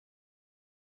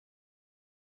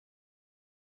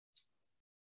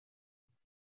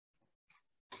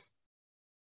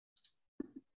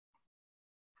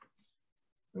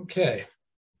Okay.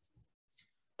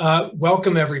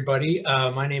 Welcome, everybody.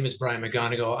 My name is Brian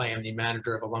McGonigal. I am the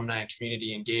Manager of Alumni and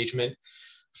Community Engagement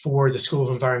for the School of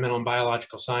Environmental and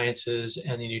Biological Sciences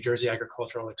and the New Jersey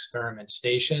Agricultural Experiment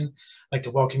Station. I'd like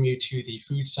to welcome you to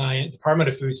the Department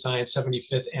of Food Science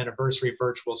 75th Anniversary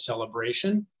Virtual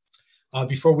Celebration.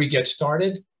 Before we get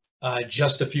started,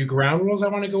 just a few ground rules I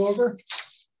want to go over.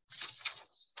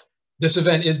 This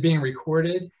event is being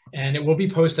recorded and it will be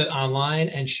posted online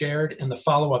and shared in the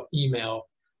follow-up email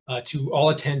to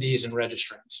all attendees and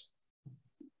registrants.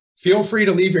 Feel free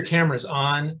to leave your cameras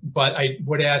on, but I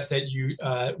would ask that you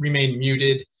remain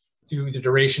muted through the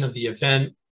duration of the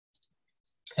event,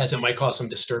 as it might cause some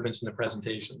disturbance in the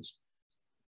presentations.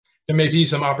 There may be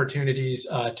some opportunities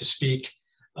to speak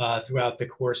throughout the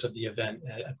course of the event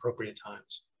at appropriate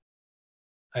times.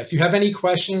 If you have any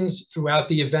questions throughout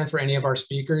the event for any of our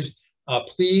speakers,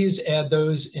 please add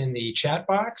those in the chat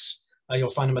box. You'll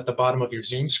find them at the bottom of your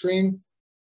Zoom screen.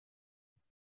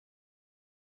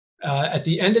 At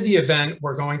the end of the event,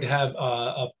 we're going to have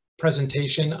a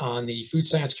presentation on the Food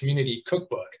Science Community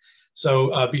Cookbook.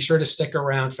 So be sure to stick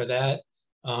around for that.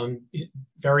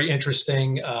 Very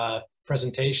interesting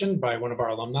presentation by one of our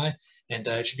alumni, and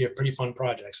it should be a pretty fun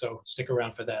project, so stick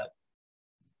around for that.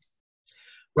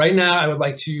 Right now, I would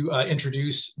like to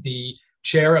introduce the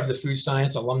Chair of the Food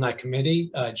Science Alumni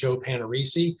Committee, Joe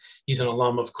Panarisi. He's an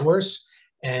alum, of course,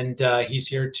 and he's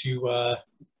here to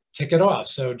kick it off.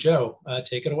 So Joe,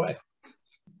 take it away.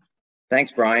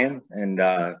 Thanks, Brian. And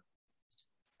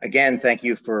again, thank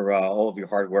you for all of your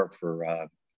hard work for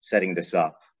setting this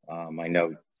up. I know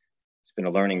it's been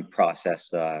a learning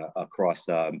process across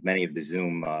many of the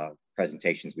Zoom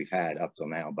presentations we've had up till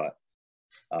now, but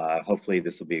hopefully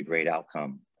this will be a great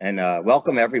outcome. And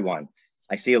welcome everyone.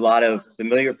 I see a lot of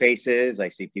familiar faces. I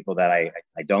see people that I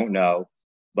don't know,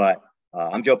 but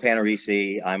I'm Joe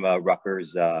Panarisi. I'm a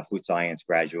Rutgers Food Science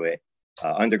graduate,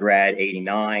 undergrad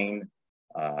 89,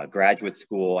 graduate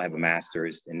school. I have a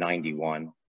master's in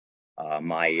 91.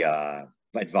 My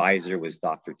advisor was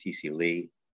Dr. T.C. Lee,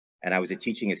 and I was a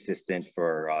teaching assistant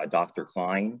for Dr.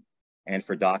 Klein and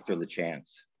for Dr.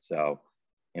 LaChance. So,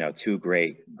 you know, two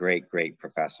great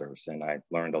professors, and I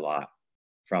learned a lot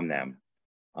from them.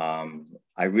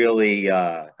 I really,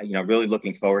 really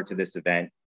looking forward to this event.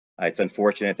 It's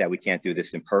unfortunate that we can't do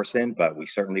this in person, but we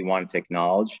certainly wanted to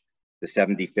acknowledge the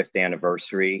 75th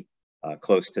anniversary,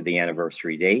 close to the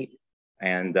anniversary date.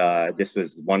 And this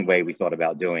was one way we thought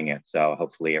about doing it. So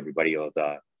hopefully everybody will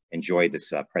enjoy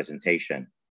this presentation.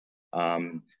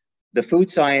 The Food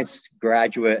Science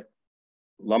Graduate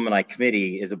Alumni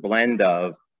Committee is a blend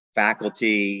of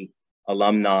faculty,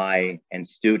 alumni, and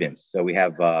students. So we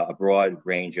have a broad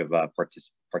range of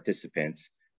participants.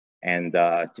 And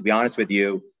to be honest with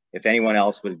you, if anyone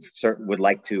else would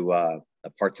like to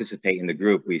participate in the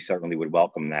group, we certainly would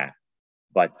welcome that.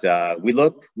 But we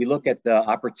look at the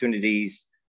opportunities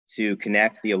to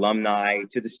connect the alumni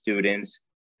to the students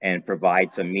and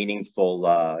provide some meaningful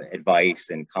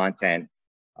advice and content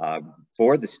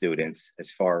for the students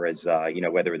as far as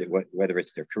whether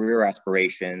it's their career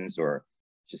aspirations or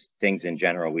just things in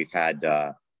general. We've had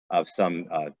some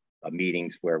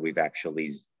meetings where we've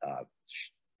actually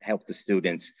helped the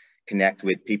students connect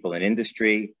with people in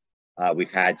industry.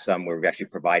 We've had some where we've actually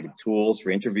provided tools for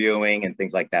interviewing and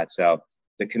things like that. So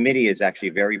the committee is actually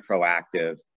very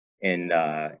proactive and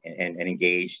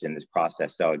engaged in this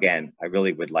process. So again, I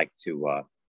really would like to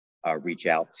reach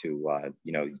out to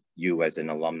you as an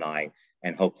alumni,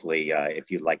 and hopefully if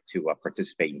you'd like to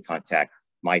participate and contact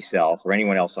myself or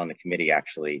anyone else on the committee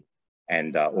actually,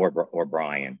 and or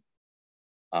Brian.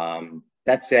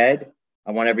 That said,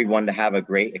 I want everyone to have a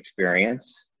great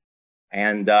experience.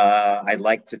 And I'd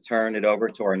like to turn it over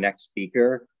to our next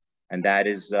speaker, and that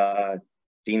is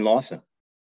Dean Lawson.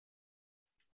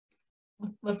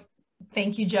 Well,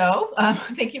 thank you, Joe.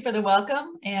 Thank you for the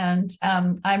welcome. And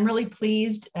I'm really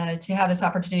pleased to have this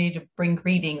opportunity to bring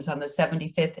greetings on the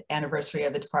 75th anniversary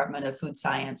of the Department of Food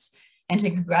Science, and to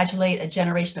congratulate a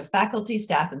generation of faculty,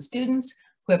 staff, and students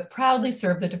who have proudly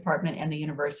served the department and the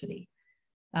university.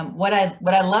 What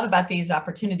I love about these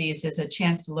opportunities is a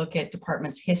chance to look at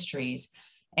departments' histories.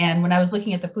 And when I was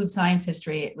looking at the food science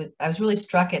history, I was really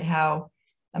struck at how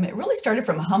it really started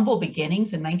from humble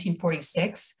beginnings in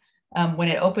 1946, when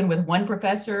it opened with one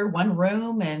professor, one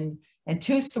room, and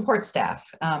two support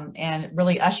staff, and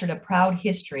really ushered a proud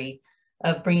history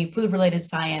of bringing food-related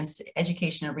science,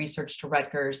 education, and research to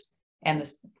Rutgers and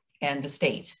the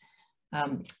state.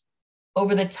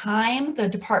 Over the time, the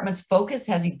department's focus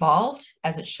has evolved,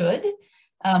 as it should,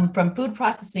 from food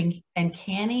processing and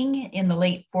canning in the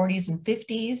late 40s and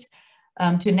 50s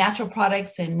to natural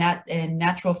products and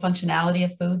natural functionality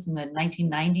of foods in the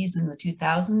 1990s and the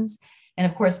 2000s. And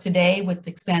of course, today with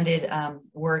expanded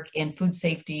work in food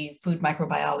safety, food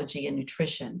microbiology, and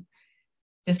nutrition.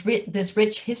 This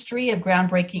rich history of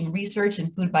groundbreaking research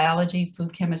in food biology,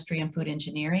 food chemistry, and food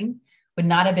engineering would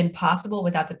not have been possible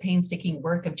without the painstaking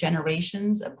work of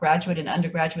generations of graduate and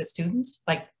undergraduate students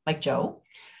like Joe,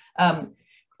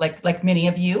 like many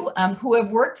of you, who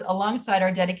have worked alongside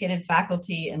our dedicated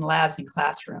faculty in labs and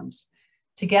classrooms.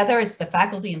 Together, it's the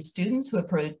faculty and students who have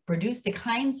produced the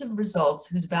kinds of results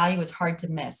whose value is hard to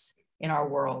miss in our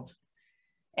world.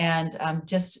 And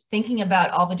just thinking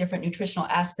about all the different nutritional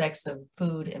aspects of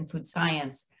food and food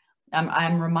science,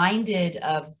 I'm reminded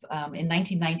of in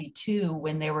 1992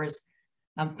 when there was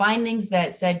findings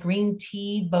that said green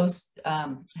tea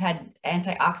had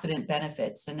antioxidant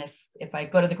benefits. And if I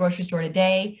go to the grocery store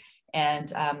today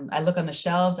and I look on the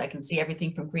shelves, I can see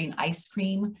everything from green ice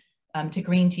cream to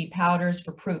green tea powders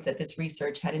for proof that this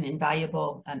research had an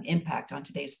invaluable impact on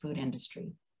today's food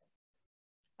industry.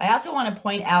 I also want to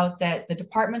point out that the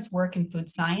department's work in food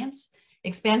science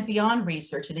expands beyond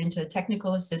research and into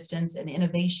technical assistance and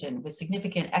innovation with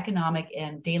significant economic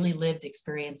and daily lived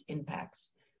experience impacts.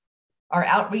 Our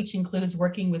outreach includes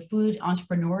working with food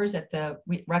entrepreneurs at the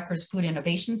Rutgers Food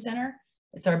Innovation Center.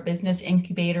 It's our business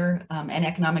incubator and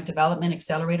economic development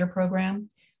accelerator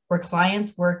program, where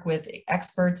clients work with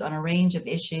experts on a range of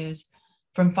issues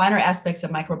from finer aspects of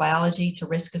microbiology to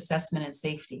risk assessment and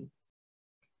safety.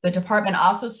 The department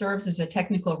also serves as a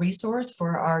technical resource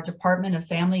for our Department of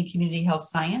Family and Community Health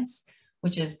Science,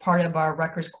 which is part of our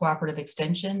Rutgers Cooperative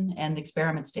Extension and the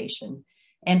Experiment Station,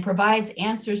 and provides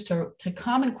answers to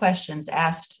common questions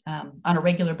asked on a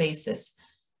regular basis.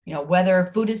 You know, whether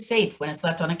food is safe when it's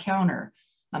left on a counter,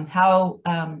 how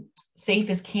safe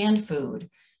is canned food,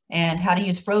 and how to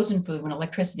use frozen food when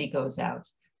electricity goes out.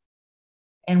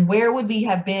 And where would we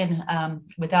have been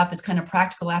without this kind of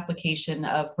practical application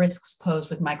of risks posed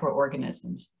with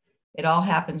microorganisms? It all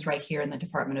happens right here in the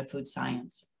Department of Food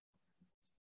Science.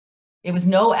 It was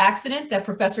no accident that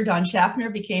Professor Don Schaffner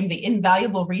became the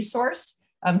invaluable resource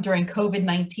during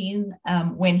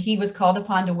COVID-19 when he was called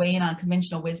upon to weigh in on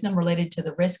conventional wisdom related to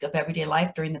the risk of everyday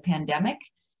life during the pandemic.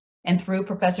 And through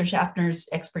Professor Schaffner's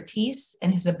expertise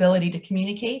and his ability to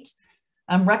communicate,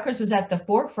 Rutgers was at the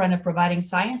forefront of providing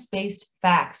science-based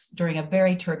facts during a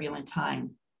very turbulent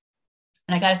time.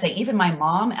 And I gotta say, even my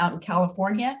mom out in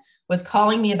California was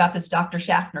calling me about this Dr.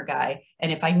 Schaffner guy,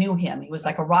 and if I knew him. He was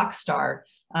like a rock star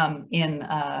in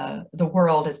the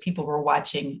world as people were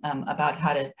watching about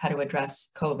how to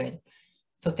address COVID.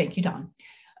 So thank you, Don.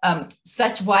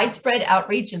 Such widespread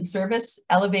outreach and service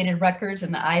elevated Rutgers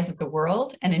in the eyes of the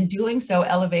world, and in doing so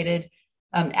elevated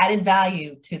added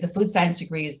value to the food science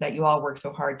degrees that you all work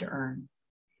so hard to earn.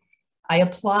 I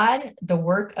applaud the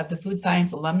work of the Food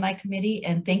Science Alumni Committee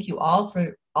and thank you all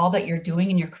for all that you're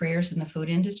doing in your careers in the food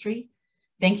industry.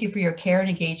 Thank you for your care and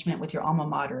engagement with your alma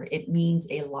mater. It means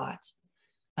a lot.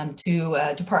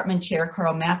 To Department Chair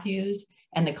Karl Matthews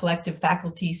and the collective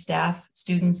faculty, staff,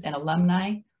 students, and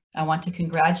alumni, I want to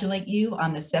congratulate you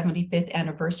on the 75th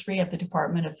anniversary of the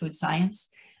Department of Food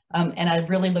Science. And I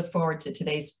really look forward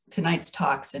to tonight's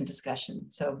talks and discussion.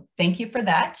 So thank you for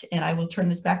that. And I will turn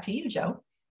this back to you, Joe.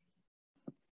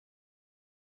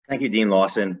 Thank you, Dean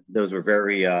Lawson. Those were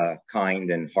very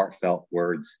kind and heartfelt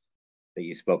words that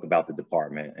you spoke about the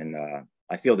department. And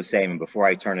I feel the same. And before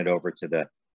I turn it over to the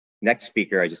next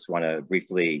speaker, I just want to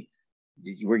briefly,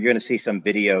 we're going to see some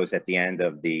videos at the end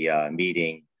of the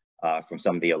meeting from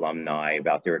some of the alumni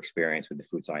about their experience with the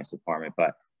Food Science Department.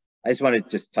 But I just want to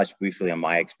just touch briefly on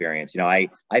my experience. You know,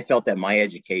 I felt that my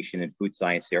education in food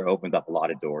science there opened up a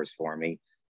lot of doors for me.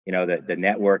 You know, the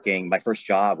networking, my first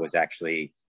job was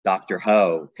actually Dr.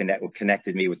 Ho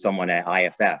connected me with someone at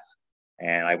IFF.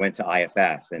 And I went to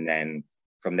IFF. And then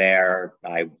from there,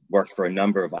 I worked for a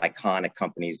number of iconic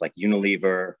companies like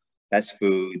Unilever, Best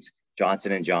Foods,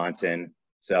 Johnson & Johnson.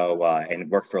 So, and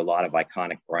worked for a lot of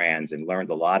iconic brands and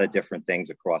learned a lot of different things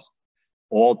across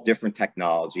all different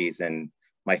technologies. And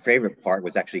my favorite part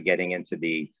was actually getting into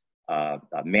the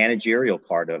managerial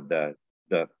part of the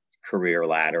career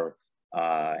ladder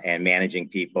and managing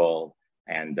people.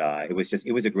 And it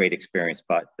was a great experience.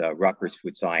 But Rutgers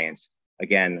Food Science,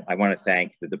 again, I want to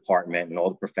thank the department and all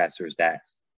the professors that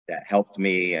helped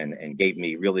me and gave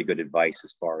me really good advice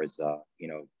as far as you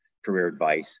know, career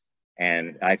advice.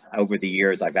 And over the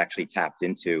years, I've actually tapped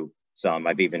into some.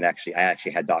 I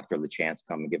actually had Dr. LaChance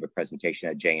come and give a presentation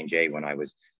at J&J when I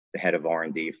was the head of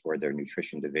R&D for their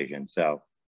nutrition division. So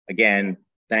again,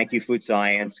 thank you, Food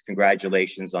Science.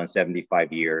 Congratulations on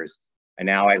 75 years. And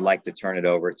now I'd like to turn it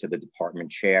over to the department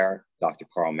chair, Dr.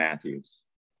 Karl Matthews.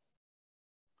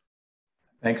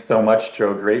 Thanks so much,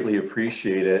 Joe. Greatly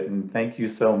appreciate it. And thank you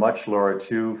so much, Laura,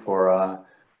 too, for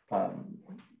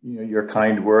your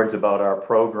kind words about our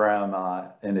program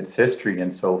and its history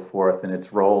and so forth, and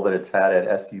its role that it's had at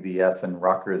SCBS and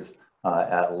Rutgers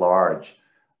at large.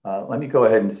 Let me go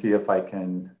ahead and see if I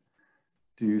can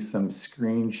do some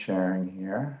screen sharing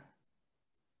here.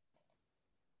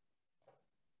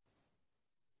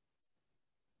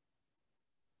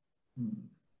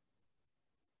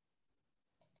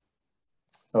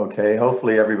 Okay,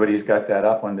 hopefully everybody's got that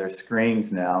up on their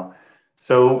screens now.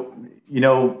 So,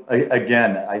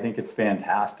 again, I think it's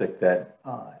fantastic that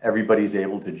everybody's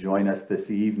able to join us this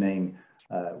evening.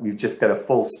 We've just got a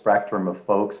full spectrum of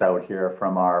folks out here,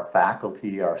 from our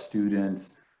faculty, our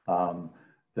students,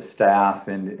 the staff,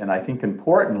 and I think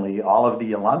importantly, all of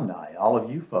the alumni, all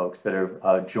of you folks that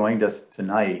have joined us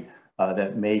tonight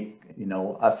that make,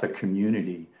 us a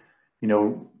community.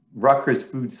 Rutgers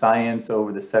Food Science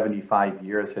over the 75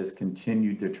 years has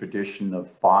continued the tradition of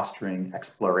fostering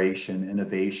exploration,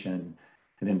 innovation,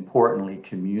 and importantly,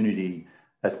 community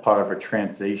as part of a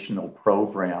translational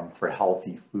program for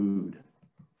healthy food.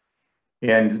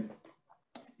 And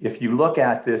if you look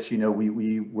at this,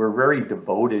 we're very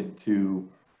devoted to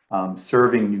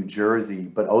serving New Jersey,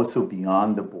 but also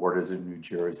beyond the borders of New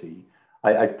Jersey.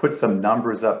 I've put some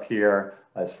numbers up here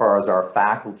as far as our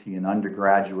faculty and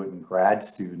undergraduate and grad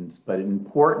students, but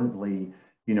importantly,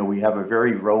 we have a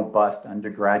very robust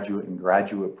undergraduate and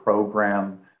graduate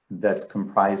program that's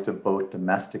comprised of both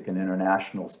domestic and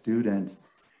international students.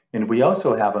 And we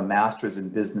also have a master's in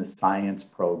business science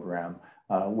program,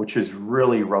 which is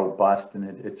really robust,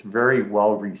 and it's very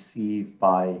well received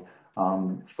by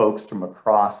folks from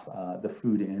across the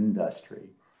food industry.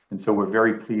 And so we're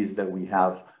very pleased that we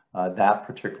have that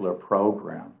particular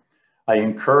program. I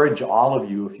encourage all of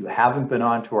you, if you haven't been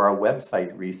onto our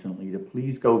website recently, to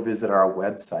please go visit our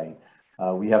website.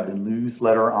 We have the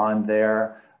newsletter on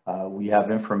there. We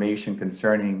have information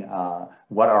concerning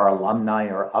what our alumni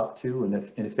are up to.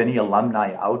 And if any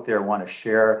alumni out there want to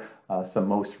share some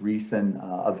most recent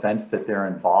events that they're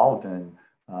involved in,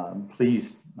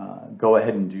 please go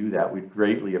ahead and do that. We'd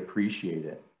greatly appreciate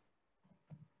it.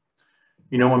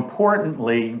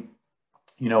 Importantly,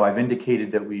 I've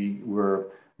indicated that we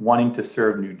were wanting to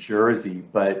serve New Jersey,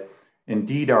 but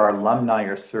indeed our alumni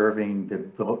are serving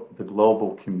the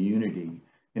global community.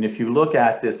 And if you look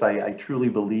at this, I truly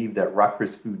believe that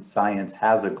Rutgers Food Science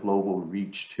has a global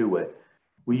reach to it.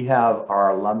 We have our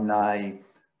alumni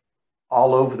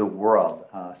all over the world,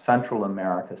 Central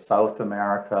America, South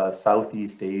America,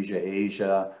 Southeast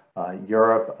Asia,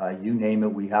 Europe, you name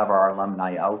it, we have our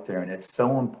alumni out there. And it's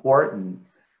so important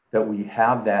that we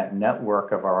have that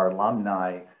network of our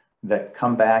alumni that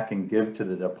come back and give to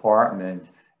the department,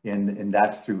 and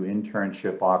that's through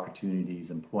internship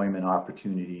opportunities, employment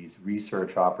opportunities,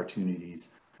 research opportunities,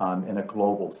 in a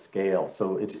global scale.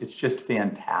 So it's just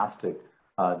fantastic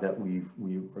that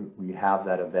we have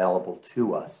that available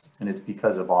to us, and it's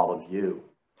because of all of you.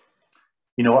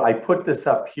 I put this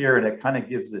up here, and it kind of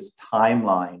gives this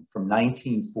timeline from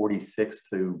 1946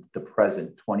 to the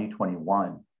present,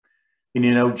 2021.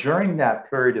 And during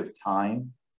that period of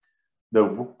time, the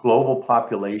global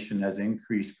population has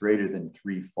increased greater than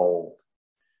threefold.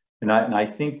 And I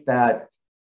think that,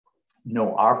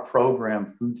 our program,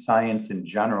 Food Science in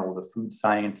general, the food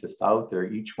scientists out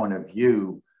there, each one of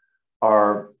you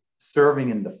are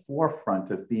serving in the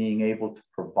forefront of being able to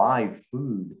provide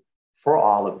food for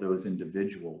all of those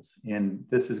individuals. And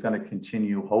this is going to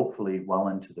continue, hopefully, well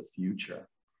into the future.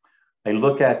 I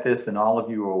look at this, and all of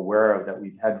you are aware of that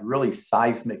we've had really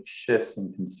seismic shifts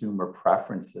in consumer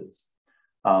preferences,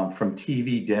 from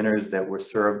TV dinners that were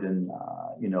served in,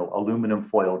 aluminum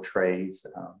foil trays,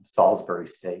 Salisbury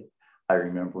steak, I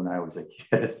remember when I was a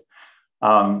kid,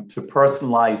 to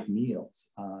personalized meals.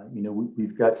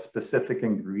 We've got specific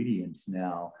ingredients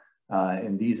now,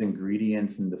 and these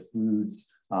ingredients and the foods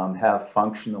have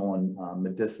functional and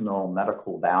medicinal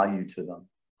medical value to them.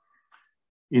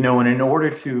 And in order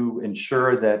to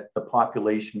ensure that the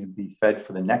population can be fed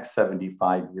for the next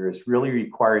 75 years really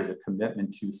requires a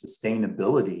commitment to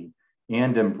sustainability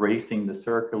and embracing the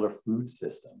circular food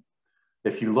system.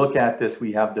 If you look at this,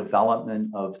 we have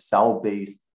development of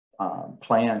cell-based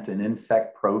plant and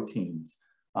insect proteins,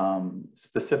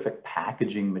 specific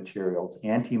packaging materials,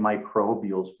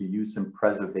 antimicrobials for use in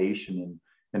preservation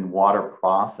and water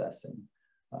processing.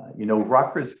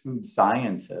 Rutgers food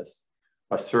scientists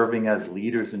are serving as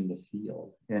leaders in the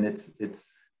field. And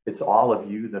it's all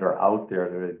of you that are out there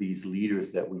that are these leaders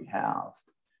that we have.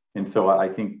 And so I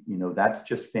think, you know, that's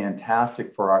just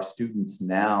fantastic for our students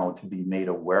now to be made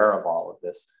aware of all of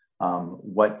this,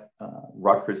 what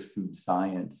Rutgers Food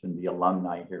Science and the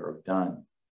alumni here have done.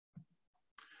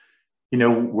 You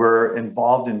know, we're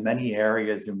involved in many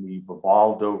areas and we've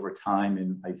evolved over time.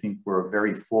 And I think we're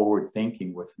very forward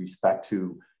thinking with respect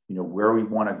to, you know, where we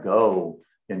want to go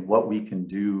and what we can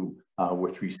do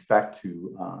with respect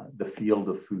to the field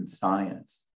of food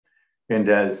science. And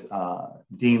as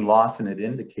Dean Lawson had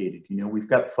indicated, you know, we've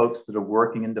got folks that are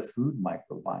working in the food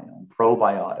microbiome,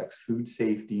 probiotics, food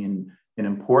safety, and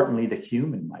importantly, the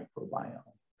human microbiome.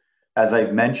 As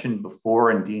I've mentioned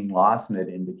before, and Dean Lawson had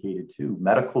indicated too,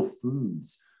 medical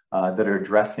foods that are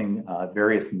addressing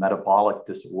various metabolic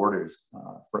disorders,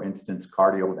 for instance,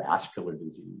 cardiovascular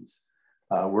disease.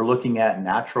 We're looking at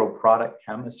natural product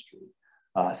chemistry,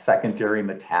 secondary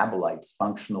metabolites,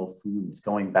 functional foods,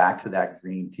 going back to that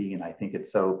green tea. And I think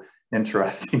it's so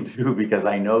interesting too, because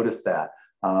I noticed that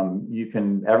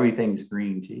everything's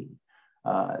green tea.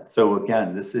 So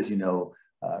again, this is, you know,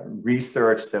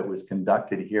 research that was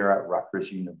conducted here at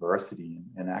Rutgers University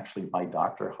and actually by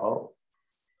Dr. Ho.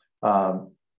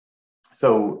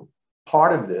 So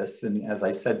part of this, and as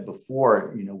I said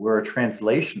before, you know, we're a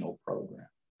translational program.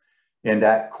 And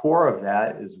at core of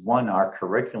that is one, our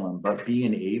curriculum, but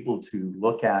being able to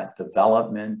look at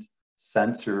development,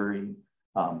 sensory,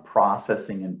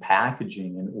 processing, and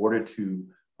packaging in order to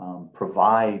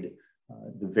provide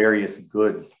the various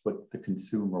goods, what the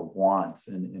consumer wants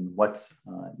and what's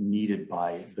needed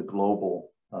by the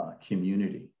global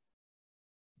community.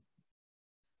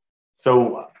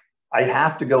 So I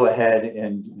have to go ahead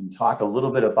and talk a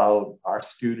little bit about our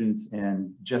students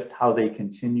and just how they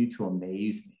continue to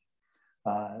amaze me.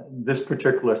 This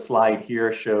particular slide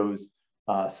here shows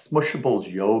Smushables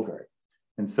yogurt.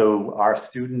 And so our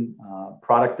student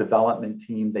product development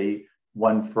team, they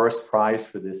won first prize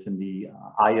for this in the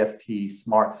IFT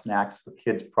Smart Snacks for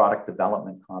Kids product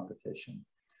development competition.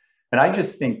 And I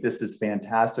just think this is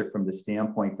fantastic from the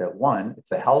standpoint that one,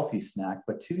 it's a healthy snack,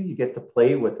 but two, you get to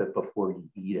play with it before you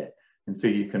eat it. And so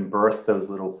you can burst those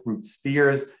little fruit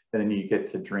spheres and then you get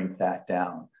to drink that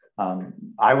down.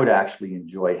 I would actually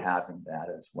enjoy having that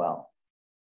as well.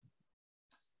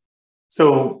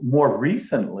 So more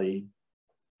recently,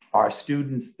 our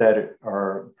students that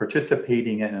are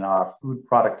participating in our food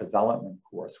product development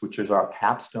course, which is our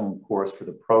capstone course for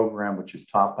the program, which is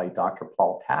taught by Dr.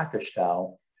 Paul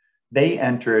Takashtal, they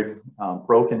entered,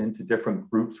 broken into different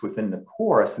groups within the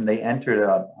course, and they entered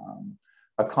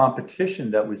a competition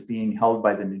that was being held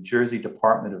by the New Jersey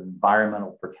Department of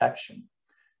Environmental Protection.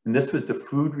 And this was the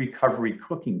Food Recovery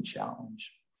Cooking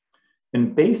Challenge.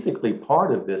 And basically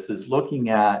part of this is looking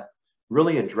at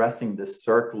really addressing this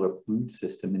circular food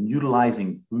system and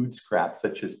utilizing food scraps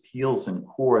such as peels and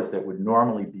cores that would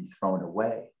normally be thrown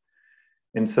away.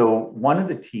 And so one of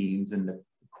the teams in the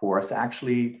course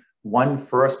actually won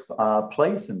first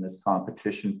place in this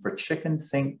competition for chicken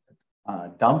sink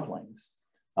dumplings.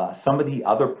 Some of the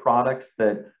other products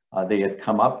that they had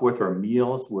come up with or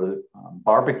meals were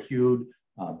barbecued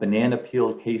banana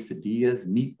peel quesadillas,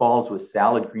 meatballs with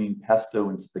salad green pesto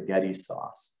and spaghetti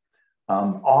sauce.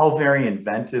 All very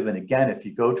inventive. And again, if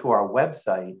you go to our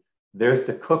website, there's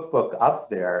the cookbook up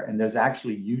there, and there's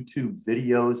actually YouTube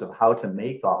videos of how to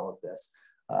make all of this.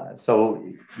 So,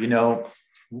 you know,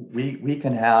 we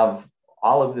can have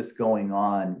all of this going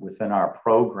on within our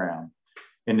program.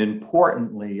 And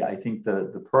importantly, I think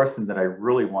the person that I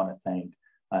really want to thank,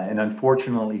 and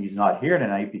unfortunately he's not here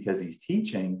tonight because he's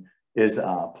teaching, is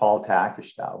Paul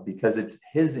Takashtal, because it's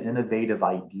his innovative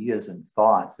ideas and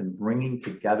thoughts and bringing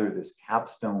together this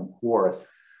capstone course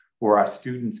where our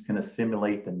students can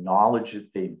assimilate the knowledge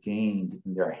that they've gained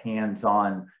in their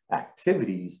hands-on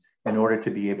activities in order to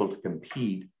be able to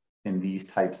compete in these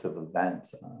types of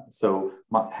events. So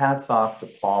my hats off to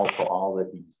Paul for all that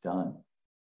he's done.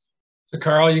 So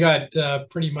Karl, you got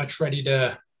pretty much ready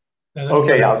to...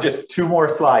 Okay, I'll just 2 more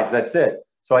slides, that's it.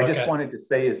 So I just wanted to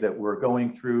say is that we're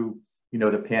going through, you know,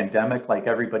 the pandemic like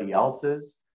everybody else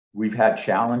is. We've had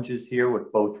challenges here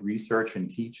with both research and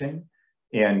teaching,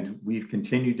 and we've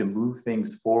continued to move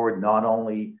things forward, not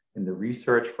only in the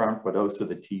research front, but also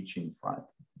the teaching front.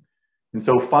 And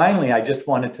so finally, I just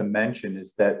wanted to mention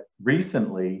is that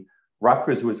recently,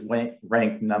 Rutgers was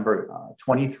ranked number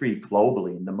 23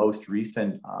 globally in the most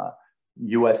recent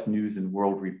US News and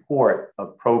World Report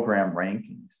of program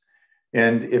rankings.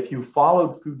 And if you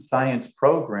followed food science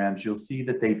programs, you'll see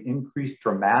that they've increased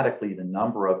dramatically the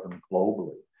number of them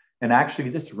globally. And actually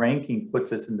this ranking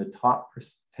puts us in the top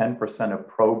 10% of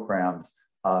programs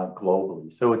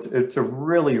globally. So it's a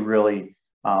really, really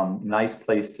Nice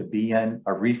place to be in.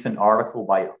 A recent article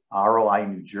by ROI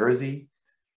New Jersey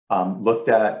looked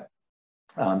at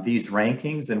these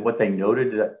rankings, and what they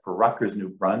noted that for Rutgers New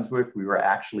Brunswick, we were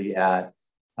actually at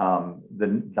the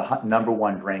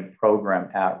 #1 ranked program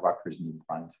at Rutgers New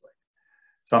Brunswick.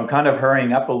 So I'm kind of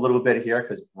hurrying up a little bit here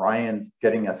because Brian's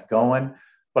getting us going.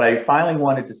 What I finally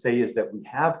wanted to say is that we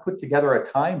have put together a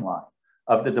timeline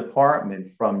of the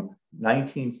department from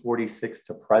 1946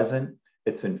 to present.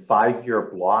 It's in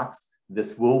 5-year blocks.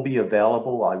 This will be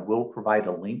available. I will provide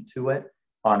a link to it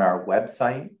on our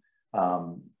website,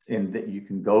 and that you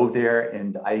can go there.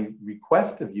 And I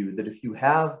request of you that if you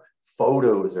have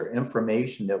photos or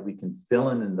information that we can fill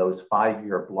in those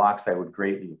 5-year blocks, I would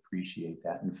greatly appreciate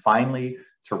that. And finally,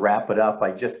 to wrap it up,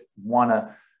 I just want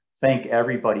to thank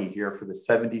everybody here for the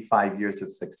 75 years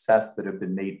of success that have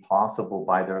been made possible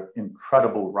by the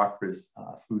incredible Rutgers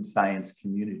Food Science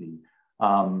community.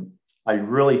 I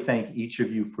really thank each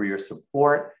of you for your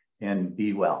support, and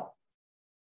be well.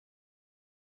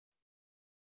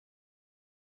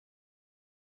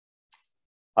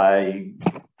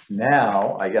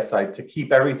 To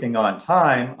keep everything on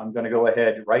time, I'm going to go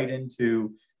ahead right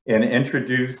into and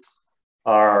introduce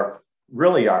our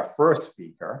first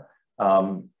speaker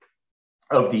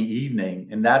of the evening,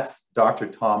 and that's Dr.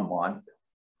 Tom Montville.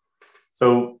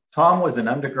 So Tom was an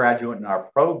undergraduate in our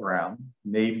program.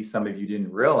 Maybe some of you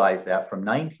didn't realize that, from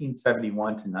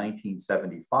 1971 to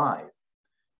 1975.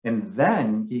 And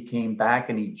then he came back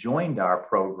and he joined our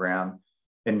program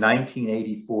in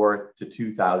 1984 to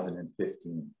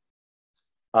 2015.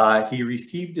 He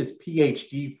received his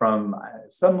PhD from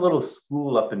some little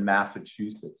school up in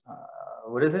Massachusetts.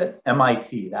 What is it?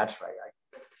 MIT, that's right. I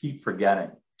keep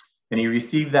forgetting. And he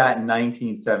received that in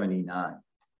 1979.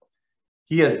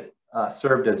 He has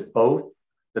served as both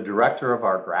the director of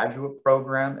our graduate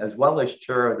program as well as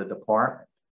chair of the department.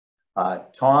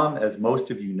 Tom, as most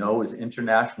of you know, is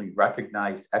internationally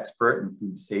recognized expert in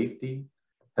food safety,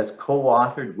 has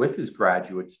co-authored with his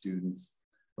graduate students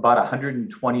about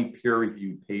 120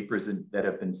 peer-reviewed papers that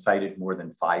have been cited more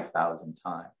than 5,000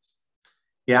 times.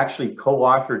 He actually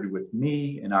co-authored with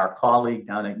me and our colleague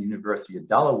down at University of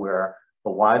Delaware a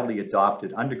widely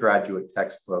adopted undergraduate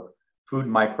textbook, Food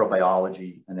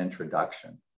Microbiology, An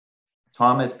Introduction.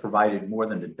 Tom has provided more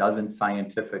than a dozen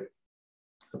scientific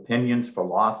opinions for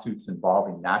lawsuits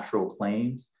involving natural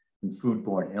claims and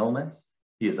foodborne illness.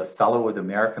 He is a fellow of the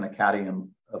American Academy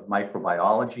of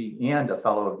Microbiology and a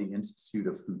fellow of the Institute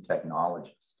of Food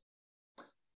Technologists.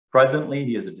 Presently,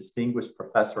 he is a distinguished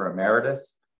Professor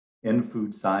Emeritus in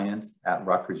Food Science at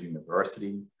Rutgers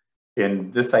University.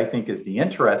 And this, I think, is the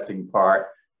interesting part,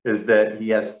 is that he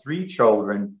has 3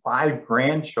 children, 5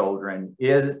 grandchildren,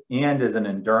 and is an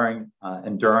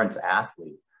endurance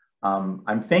athlete.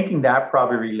 I'm thinking that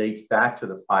probably relates back to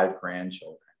the 5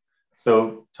 grandchildren.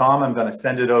 So Tom, I'm going to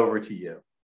send it over to you.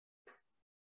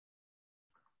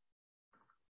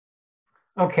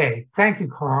 Okay, thank you,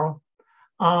 Karl.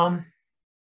 I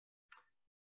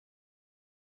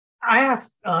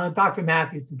asked Dr.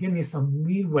 Matthews to give me some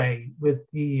leeway with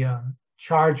the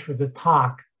charge for the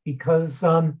talk, because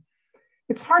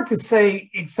it's hard to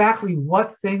say exactly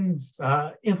what things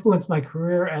influenced my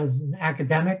career as an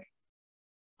academic,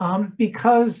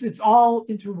 because it's all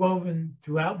interwoven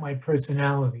throughout my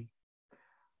personality.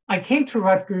 I came to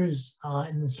Rutgers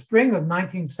in the spring of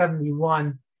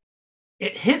 1971.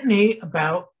 It hit me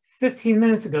about 15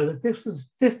 minutes ago that this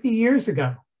was 50 years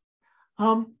ago.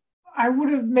 I would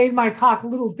have made my talk a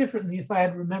little differently if I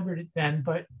had remembered it then,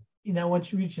 but you know,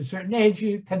 once you reach a certain age,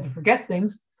 you tend to forget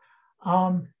things.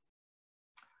 I'm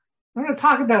going to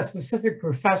talk about specific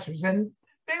professors, and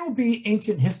they will be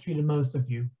ancient history to most of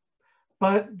you,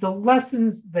 but the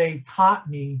lessons they taught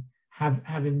me have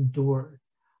endured.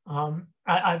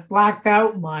 I've blacked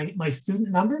out my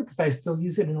student number because I still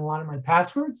use it in a lot of my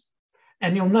passwords.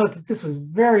 And you'll note that this was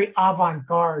very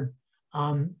avant-garde.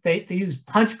 They used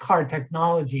punch card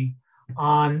technology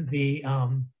on the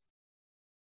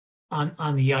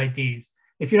IDs.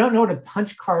 If you don't know what a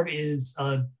punch card is,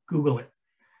 Google it.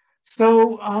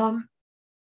 So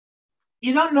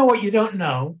you don't know what you don't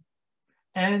know,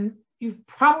 and you've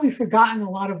probably forgotten a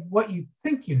lot of what you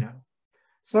think you know.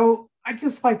 So I'd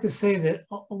just like to say that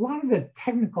a lot of the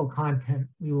technical content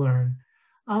we learn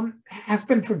has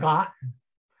been forgotten,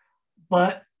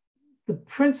 but the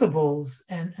principles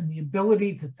and the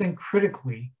ability to think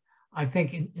critically, I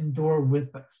think, endure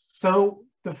with us. So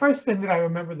the first thing that I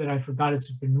remember that I forgot is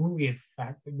the Bernoulli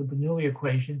effect, the Bernoulli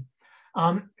equation.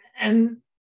 And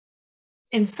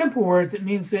in simple words, it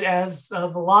means that as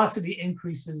velocity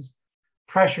increases,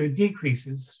 pressure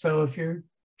decreases. So if you're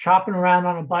chopping around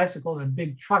on a bicycle and a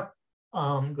big truck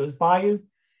goes by you,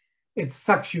 it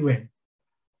sucks you in.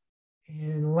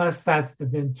 Unless that's the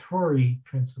Venturi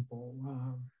principle.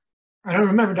 I don't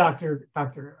remember Dr.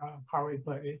 Parway,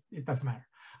 but it doesn't matter.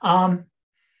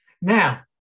 Now,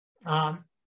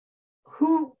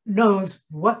 who knows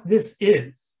what this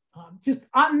is? Just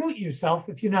unmute yourself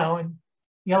if you know and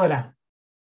yell it out.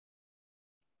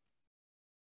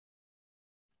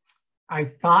 I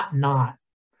thought not.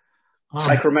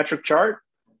 Psychrometric chart?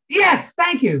 Yes,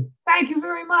 thank you. Thank you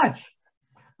very much.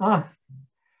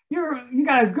 You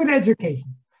got a good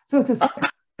education. So it's a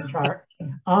psychrometric chart.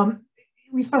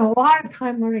 We spent a lot of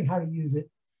time learning how to use it.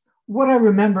 What I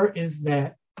remember is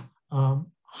that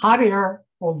hot air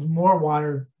holds more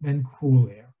water than cool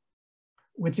air,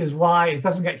 which is why it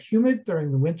doesn't get humid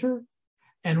during the winter,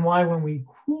 and why when we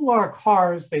cool our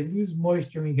cars, they lose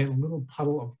moisture and we get a little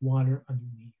puddle of water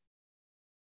underneath.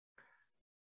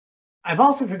 I've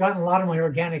also forgotten a lot of my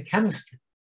organic chemistry,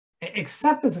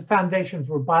 except as a foundation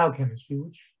for biochemistry,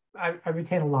 which I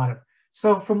retain a lot of.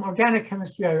 So from organic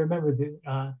chemistry, I remember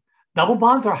that double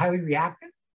bonds are highly reactive,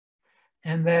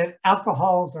 and that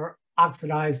alcohols are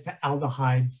oxidized to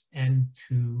aldehydes and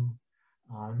to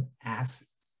acids.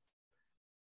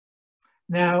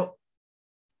 Now,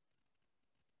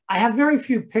 I have very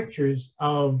few pictures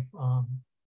of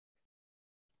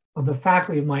the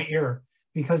faculty of my era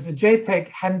because the JPEG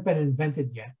hadn't been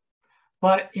invented yet.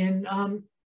 But in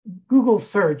Google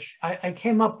search, I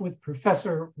came up with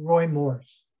Professor Roy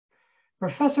Morse.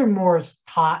 Professor Morse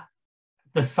taught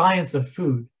the science of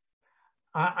food.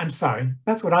 I'm sorry,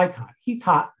 that's what I taught. He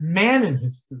taught man in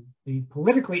his food, the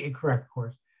politically incorrect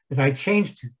course that I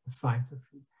changed to the science of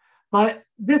food. But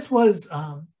this was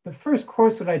the first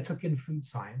course that I took in food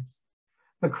science.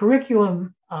 The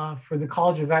curriculum for the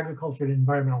College of Agriculture and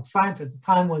Environmental Science at the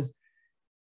time was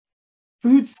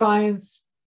food science,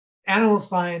 animal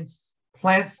science,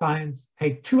 plant science,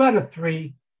 take 2 out of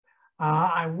 3.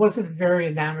 I wasn't very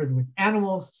enamored with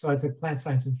animals, so I took plant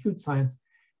science and food science.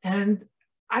 And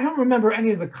I don't remember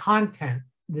any of the content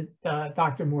that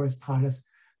Dr. Morse taught us,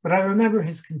 but I remember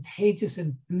his contagious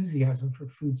enthusiasm for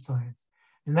food science.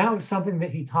 And that was something that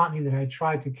he taught me that I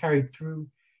tried to carry through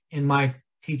in my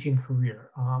teaching career.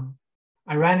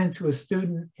 I ran into a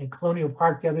student at Colonial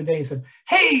Park the other day and said,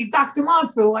 "Hey, Dr.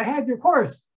 Montville, I had your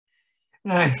course."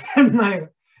 And I said,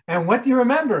 "And what do you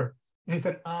remember?" And he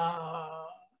said,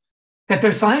 "That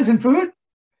there's science in food?"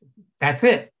 That's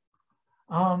it.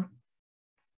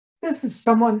 This is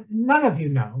someone none of you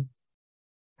know,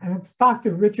 and it's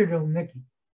Dr. Richard Olnicki.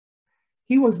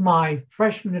 He was my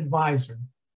freshman advisor.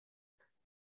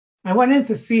 I went in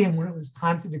to see him when it was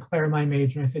time to declare my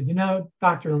major. And I said, "You know,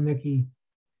 Dr. Olnicki,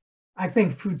 I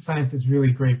think food science is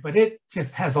really great, but it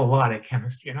just has a lot of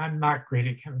chemistry, and I'm not great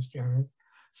at chemistry.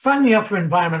 Sign me up for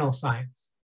environmental science."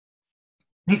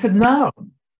 And he said, "No.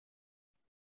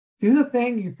 Do the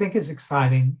thing you think is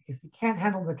exciting. If you can't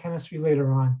handle the chemistry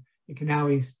later on, you can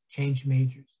always change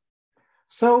majors."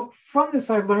 So from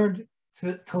this, I learned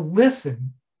to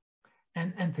listen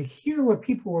and to hear what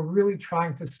people were really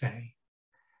trying to say.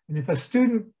 And if a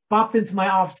student bopped into my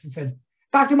office and said,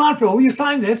 "Dr. Montville, will you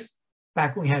sign this?"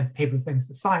 Back when we had paper things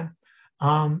to sign.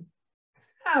 I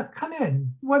said, "Come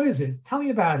in. What is it? Tell me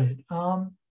about it."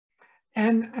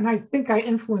 And I think I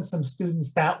influenced some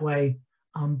students that way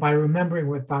by remembering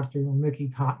what Dr.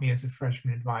 Olnicki taught me as a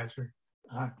freshman advisor,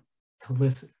 to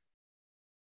listen.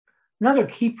 Another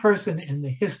key person in the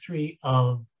history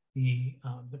of the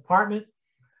department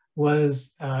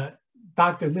was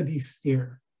Dr. Libby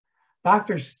Steer.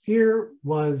 Dr. Steer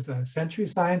was a century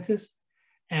scientist,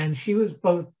 and she was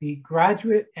both the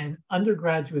graduate and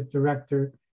undergraduate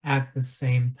director at the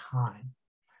same time.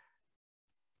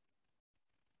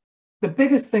 The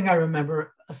biggest thing I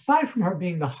remember, aside from her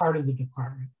being the heart of the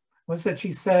department, was that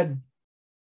she said,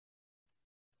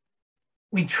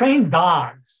 "We train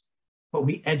dogs, but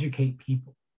we educate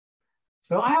people."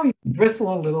 So I always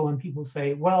bristle a little when people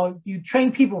say, "Well, you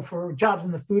train people for jobs in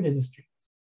the food industry."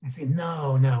 I say,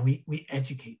 no, we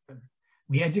educate them.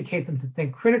 We educate them to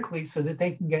think critically so that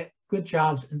they can get good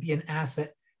jobs and be an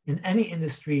asset in any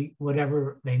industry,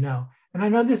 whatever they know. And I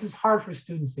know this is hard for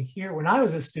students to hear. When I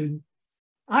was a student,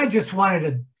 I just wanted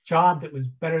a job that was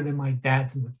better than my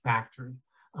dad's in the factory.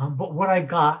 But what I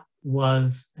got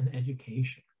was an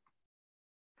education.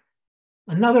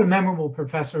 Another memorable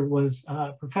professor was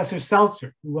Professor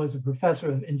Seltzer, who was a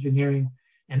professor of engineering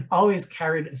and always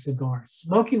carried a cigar.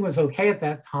 Smoking was okay at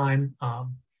that time.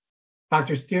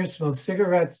 Dr. Steer smoked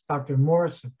cigarettes, Dr.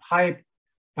 Morse a pipe,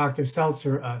 Dr.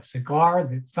 Seltzer a cigar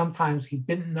that sometimes he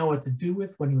didn't know what to do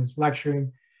with when he was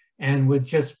lecturing and would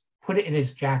just put it in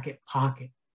his jacket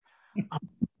pocket.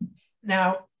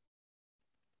 Now,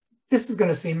 this is going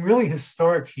to seem really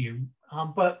historic to you,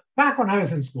 but back when I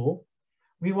was in school,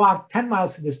 we walked 10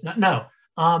 miles to this.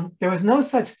 There was no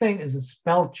such thing as a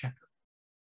spell checker.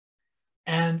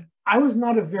 And I was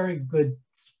not a very good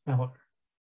speller.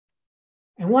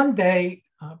 And one day,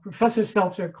 Professor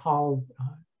Seltzer called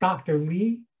Dr.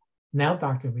 Lee, now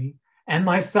Dr. Lee, and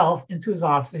myself into his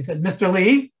office. And he said, Mr.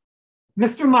 Lee,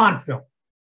 Mr. Montville,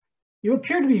 you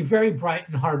appear to be very bright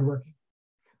and hardworking,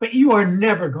 but you are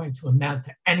never going to amount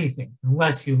to anything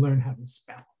unless you learn how to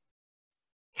spell.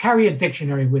 Carry a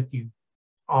dictionary with you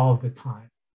all the time.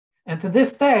 And to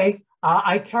this day,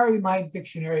 I carry my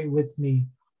dictionary with me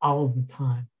all of the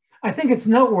time. I think it's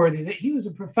noteworthy that he was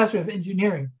a professor of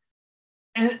engineering.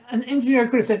 And an engineer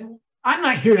could have said, I'm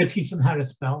not here to teach them how to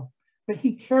spell, but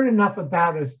he cared enough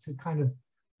about us to kind of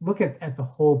look at the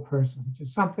whole person, which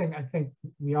is something I think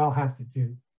we all have to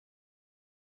do.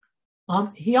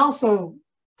 He also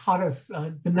taught us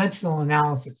dimensional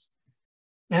analysis.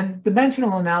 And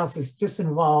dimensional analysis just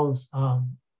involves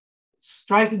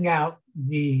striking out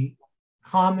the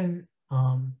common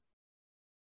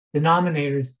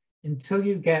denominators until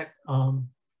you get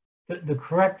the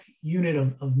correct unit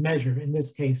of measure, in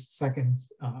this case,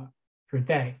 seconds per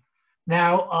day.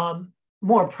 Now,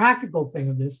 more practical thing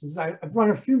of this is I've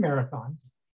run a few marathons,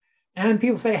 and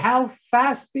people say, how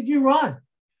fast did you run?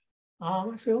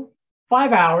 So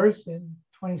 5 hours and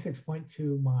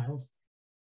 26.2 miles.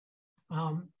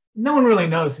 No one really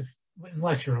knows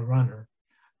unless you're a runner,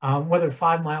 whether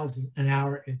 5 miles an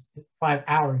hour is 5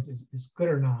 hours is good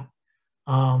or not.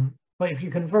 But if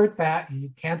you convert that, you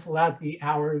cancel out the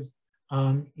hours,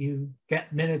 you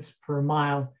get minutes per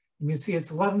mile, and you see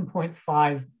it's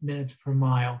 11.5 minutes per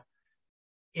mile.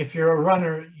 If you're a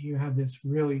runner, you have this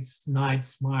really snide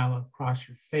smile across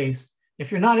your face.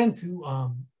 If you're not into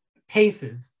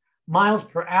paces, miles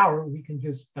per hour, we can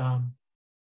just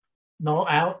null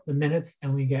out the minutes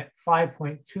and we get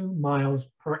 5.2 miles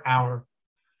per hour,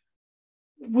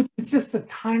 which is just a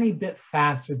tiny bit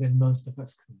faster than most of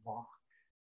us can walk.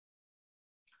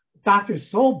 Dr.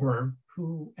 Solberg,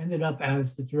 who ended up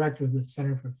as the director of the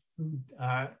Center for Food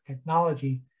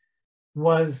Technology,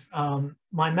 was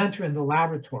my mentor in the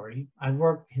laboratory. I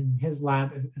worked in his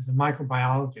lab as a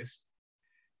microbiologist.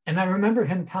 And I remember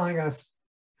him telling us,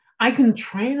 I can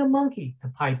train a monkey to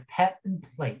pipette and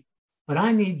plate, but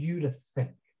I need you to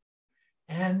think.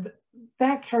 And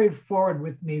that carried forward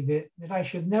with me that I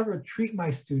should never treat my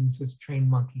students as trained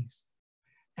monkeys.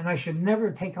 And I should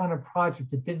never take on a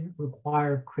project that didn't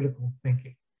require critical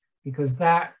thinking, because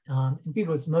that indeed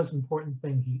was the most important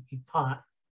thing he taught.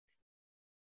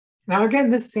 Now, again,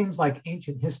 this seems like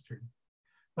ancient history,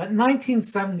 but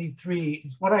 1973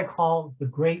 is what I call the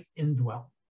Great Indwell,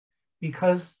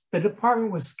 because the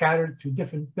department was scattered through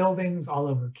different buildings all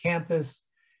over campus.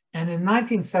 And in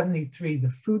 1973, the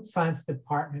Food Science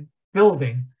Department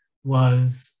building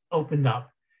was opened up.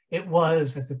 It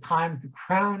was, at the time, the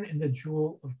crown and the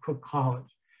jewel of Cook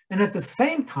College. And at the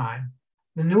same time,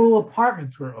 the Newell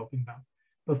apartments were opened up.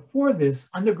 Before this,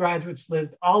 undergraduates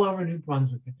lived all over New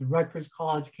Brunswick, at the Rutgers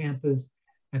College campus,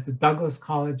 at the Douglas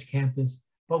College campus,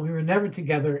 but we were never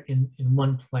together in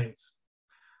one place.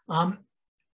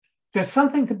 There's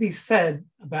something to be said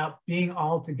about being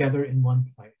all together in one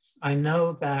place. I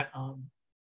know that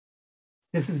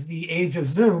this is the age of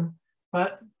Zoom,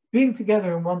 but being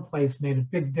together in one place made a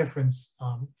big difference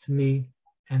to me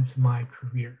and to my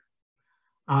career.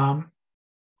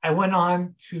 I went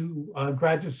on to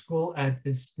graduate school at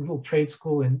this little trade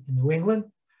school in New England,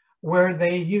 where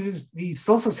they used the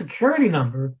Social Security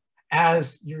number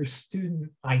as your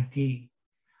student ID.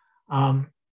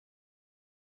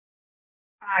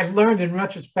 I learned in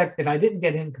retrospect that I didn't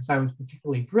get in because I was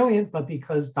particularly brilliant, but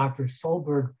because Dr.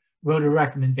 Solberg wrote a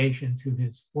recommendation to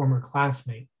his former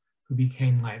classmate who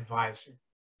became my advisor.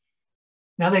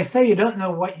 Now, they say you don't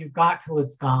know what you've got till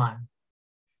it's gone.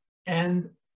 And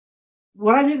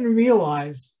what I didn't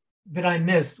realize that I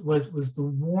missed was the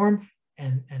warmth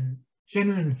and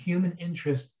genuine human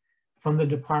interest from the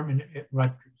department at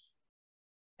Rutgers.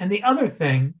 And the other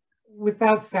thing,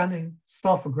 without sounding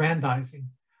self-aggrandizing,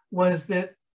 was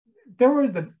that there were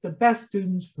the best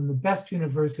students from the best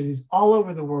universities all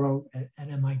over the world at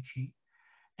MIT.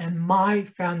 And my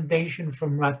foundation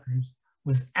from Rutgers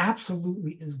was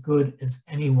absolutely as good as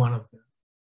any one of them.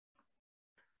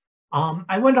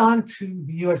 I went on to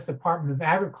the US Department of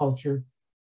Agriculture,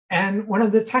 and one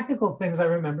of the technical things I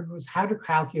remembered was how to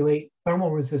calculate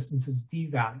thermal resistance as D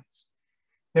values.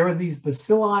 There were these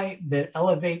bacilli that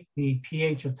elevate the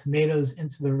pH of tomatoes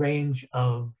into the range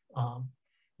of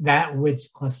that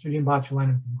which Clostridium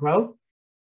botulinum can grow.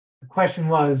 The question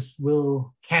was,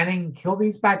 will canning kill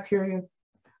these bacteria?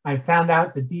 I found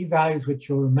out the D values, which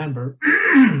you'll remember.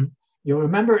 You'll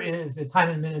remember is the time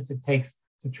in minutes it takes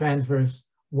to transverse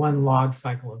one log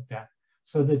cycle of death.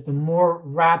 So that the more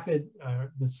rapid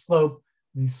the slope,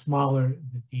 the smaller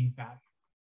the D value.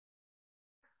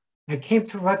 I came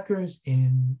to Rutgers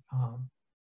in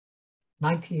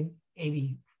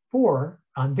 1984,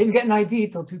 didn't get an ID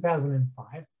till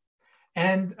 2005.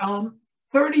 And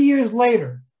 30 years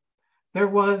later, there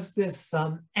was this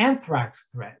anthrax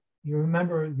threat. You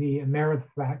remember the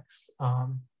Amerithrax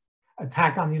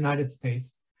attack on the United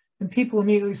States. And people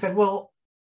immediately said, well,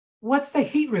 what's the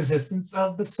heat resistance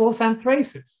of Bacillus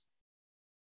anthracis?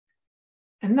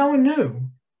 And no one knew.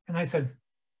 And I said,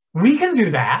 we can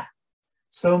do that.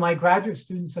 So my graduate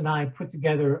students and I put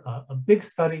together a big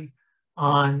study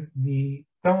on the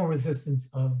thermal resistance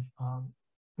of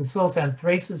Bacillus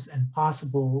anthracis and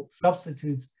possible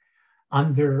substitutes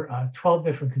under 12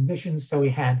 different conditions. So we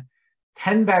had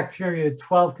 10 bacteria,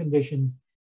 12 conditions.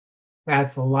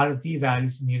 That's a lot of D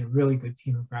values. You need a really good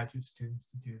team of graduate students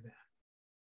to do that.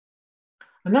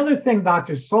 Another thing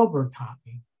Dr. Solberg taught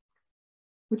me,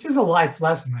 which is a life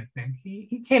lesson, I think.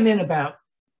 He came in about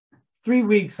 3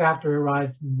 weeks after I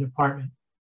arrived in the department.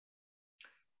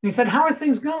 And he said, how are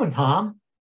things going, Tom?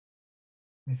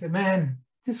 I said, man,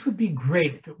 this would be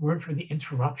great if it weren't for the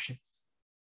interruptions.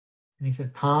 And he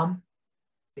said, Tom,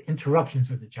 the interruptions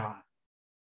are the job.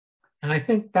 And I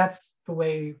think that's the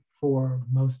way for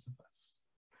most of us.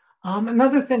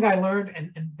 Another thing I learned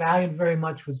and valued very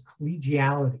much was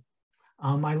collegiality.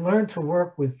 I learned to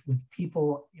work with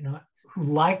people, who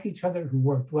liked each other, who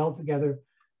worked well together,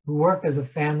 who worked as a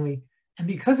family. And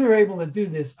because we were able to do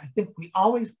this, I think we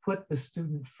always put the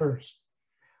student first.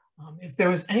 If there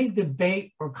was any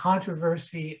debate or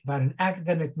controversy about an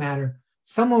academic matter,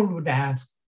 someone would ask,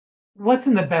 what's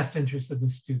in the best interest of the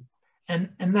student? And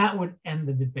that would end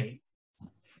the debate.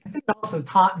 I think it also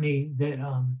taught me that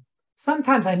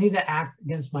sometimes I need to act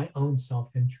against my own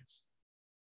self-interest.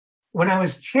 When I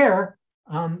was chair,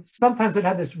 sometimes I'd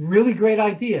have this really great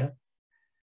idea,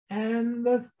 and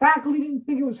the faculty didn't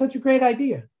think it was such a great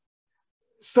idea.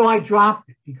 So I dropped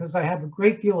it because I have a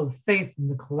great deal of faith in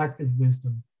the collective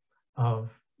wisdom of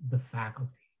the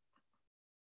faculty.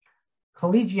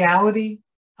 Collegiality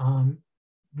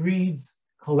breeds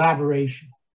collaboration.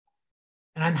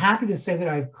 And I'm happy to say that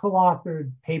I've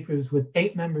co-authored papers with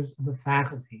 8 members of the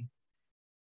faculty.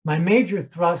 My major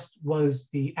thrust was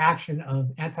the action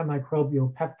of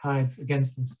antimicrobial peptides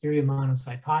against Listeria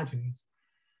monocytogenes.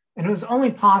 And it was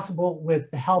only possible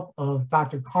with the help of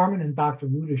Dr. Carmen and Dr.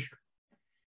 Lukasik.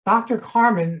 Dr.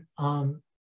 Carmen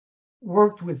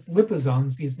worked with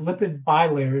liposomes, these lipid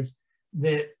bilayers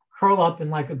that curl up in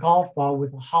like a golf ball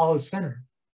with a hollow center.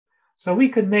 So we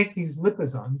could make these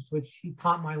liposomes, which he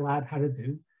taught my lab how to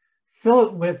do, fill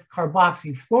it with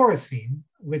carboxyfluorocene,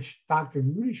 which Dr.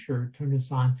 Lukasik turned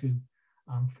us on to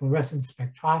fluorescent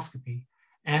spectroscopy.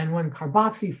 And when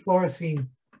carboxyfluorocene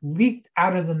leaked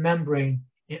out of the membrane,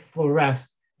 it fluoresced,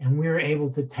 and we were able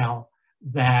to tell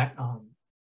that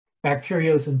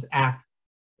bacteriocins act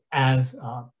as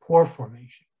pore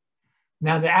formation.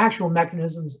 Now, the actual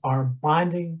mechanisms are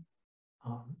binding,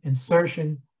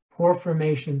 insertion, pore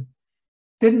formation.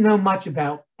 Didn't know much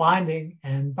about binding,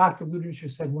 and Dr. Lukasik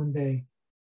said one day,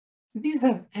 do these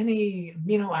have any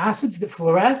amino acids that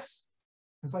fluoresce?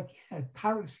 I was like, yeah,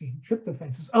 tyrosine, tryptophan.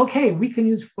 He says, okay, we can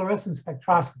use fluorescent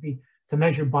spectroscopy to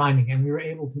measure binding, and we were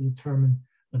able to determine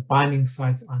the binding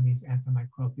sites on these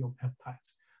antimicrobial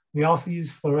peptides. We also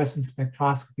use fluorescent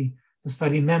spectroscopy to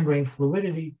study membrane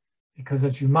fluidity, because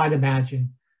as you might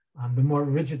imagine, the more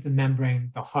rigid the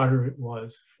membrane, the harder it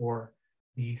was for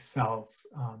the cells,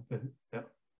 the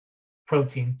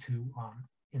protein to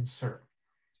insert.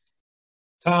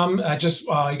 Tom,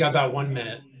 you got about 1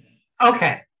 minute.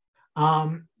 Okay.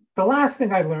 The last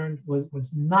thing I learned was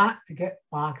not to get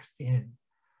boxed in.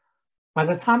 By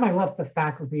the time I left the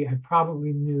faculty, I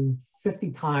probably knew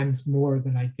 50 times more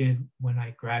than I did when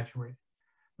I graduated.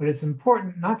 But it's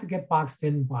important not to get boxed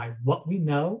in by what we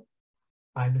know,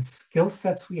 by the skill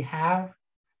sets we have,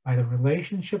 by the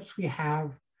relationships we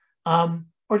have,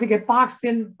 or to get boxed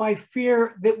in by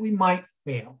fear that we might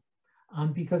fail,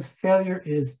 because failure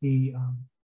is the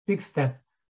big step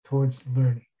towards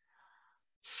learning.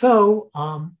 So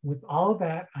with all of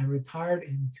that, I retired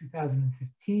in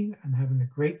 2015. I'm having a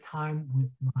great time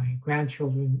with my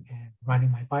grandchildren and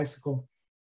riding my bicycle.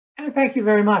 And I thank you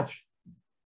very much.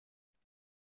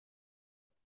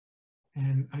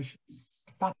 And I should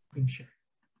stop and share.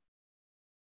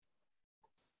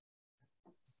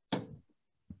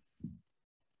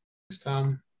 Thanks,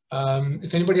 Tom.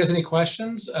 If anybody has any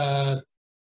questions, enter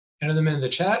them in the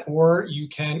chat, or you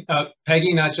can,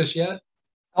 Peggy, not just yet.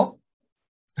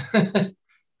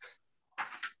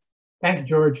 Thanks,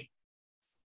 George.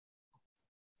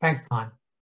 Thanks, Don.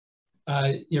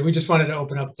 Yeah, we just wanted to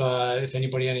open up if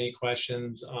anybody had any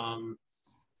questions,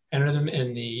 enter them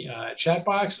in the chat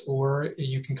box, or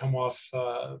you can come off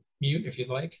mute if you'd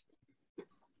like.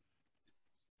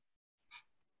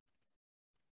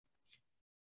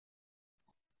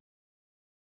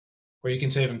 Or you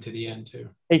can save them to the end too.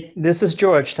 Hey, this is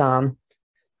George, Tom.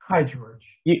 Hi,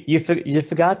 George. You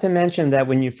forgot to mention that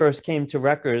when you first came to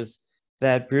Rutgers,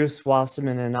 that Bruce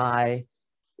Wasserman and I,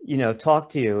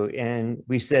 talked to you, and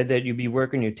we said that you'd be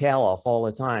working your tail off all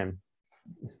the time.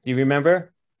 Do you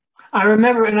remember? I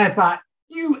remember, and I thought,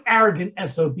 you arrogant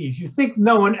SOBs, you think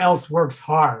no one else works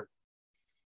hard.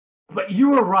 But you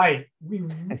were right. We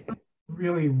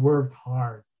really worked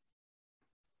hard.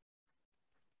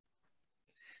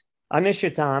 I miss you,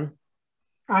 Tom.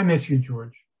 I miss you,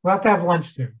 George. We'll have to have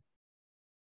lunch soon.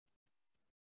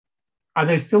 Are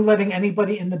they still letting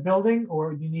anybody in the building,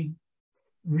 or do you need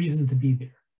reason to be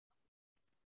there?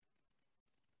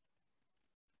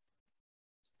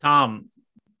 Tom,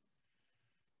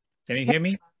 can you hear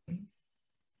me?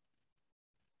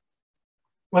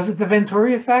 Was it the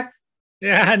Venturi effect?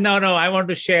 Yeah, no, I want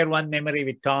to share one memory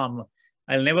with Tom.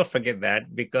 I'll never forget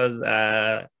that because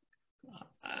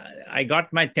I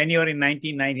got my tenure in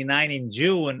 1999 in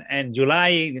June, and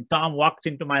July, Tom walked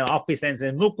into my office and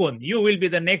said, Mukund, you will be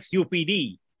the next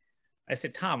UPD. I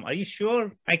said, Tom, are you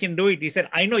sure I can do it? He said,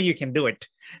 I know you can do it.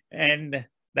 And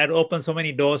that opened so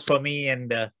many doors for me.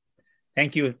 And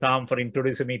thank you, Tom, for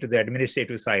introducing me to the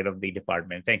administrative side of the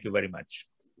department. Thank you very much.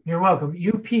 You're welcome.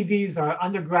 UPDs are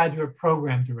undergraduate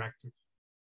program directors.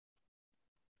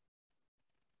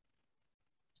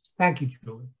 Thank you,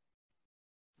 Julie.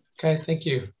 Okay, thank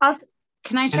you. Also,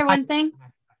 can I share one thing?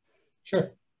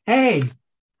 Sure. Hey.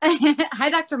 Hi,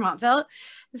 Dr. Montville.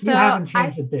 So you haven't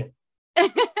changed a bit.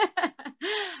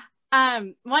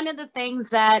 One of the things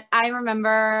that I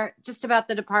remember just about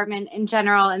the department in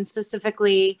general, and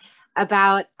specifically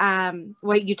about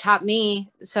what you taught me,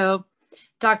 so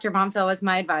Dr. Montville was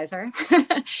my advisor,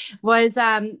 was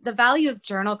the value of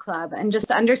journal club and just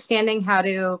understanding how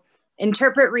to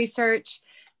interpret research,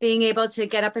 being able to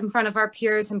get up in front of our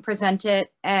peers and present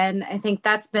it. And I think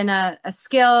that's been a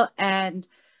skill and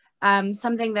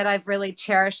something that I've really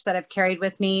cherished, that I've carried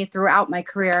with me throughout my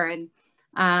career. And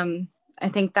I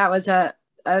think that was a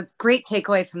great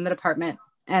takeaway from the department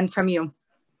and from you.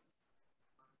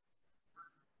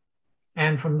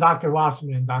 And from Dr.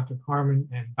 Wasserman and Dr. Carmen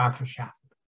and Dr. Schaff.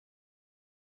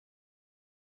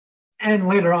 And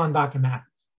later on, Dr. Matthews.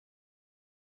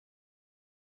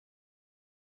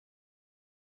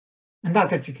 And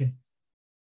Dr. Chicken.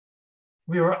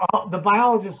 We were all, the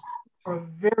biologists were a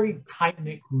very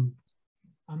tight-knit group.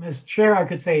 As chair, I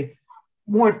could say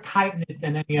more tight-knit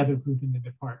than any other group in the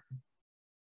department.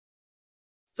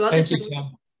 So I'll just make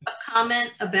a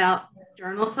comment about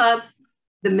Journal Club.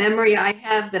 The memory I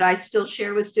have that I still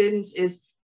share with students is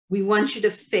we want you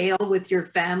to fail with your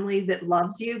family that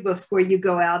loves you before you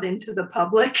go out into the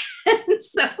public. And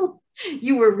so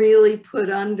you were really put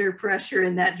under pressure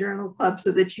in that Journal Club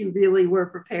so that you really were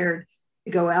prepared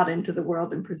to go out into the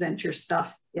world and present your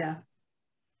stuff. Yeah.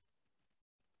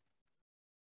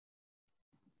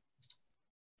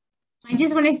 I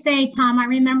just want to say, Tom, I do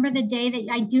remember the day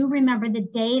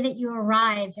that you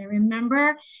arrived. I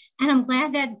remember, and I'm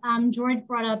glad that George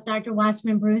brought up Dr.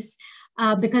 Wasserman, Bruce,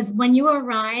 because when you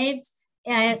arrived,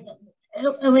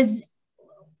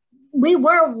 we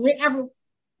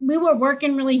were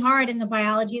working really hard in the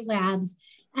biology labs.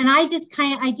 And I just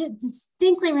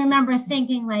distinctly remember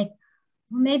thinking like,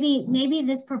 maybe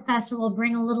this professor will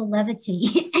bring a little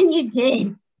levity. And you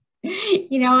did.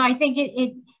 I think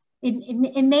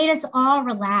it made us all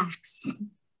relax.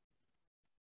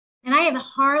 And I have a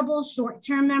horrible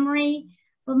short-term memory,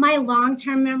 but my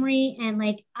long-term memory, and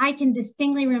like, I can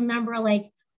distinctly remember like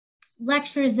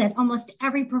lectures that almost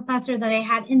every professor that I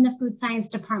had in the food science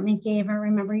department gave. I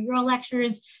remember your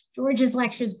lectures, George's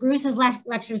lectures, Bruce's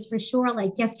lectures for sure,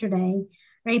 like yesterday,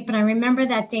 right? But I remember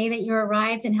that day that you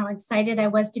arrived and how excited I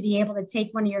was to be able to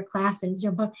take one of your classes,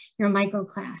 your micro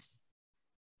class.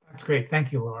 That's great.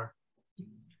 Thank you, Laura.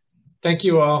 Thank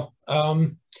you all.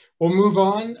 We'll move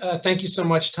on. Thank you so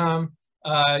much, Tom.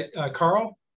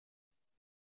 Karl,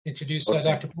 introduce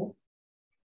Dr. Poole.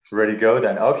 Ready to go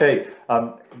then? Okay,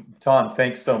 Tom,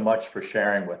 thanks so much for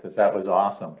sharing with us. That was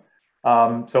awesome.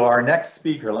 So our next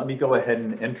speaker, let me go ahead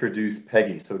and introduce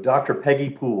Peggy. So Dr.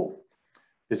 Peggy Poole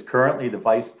is currently the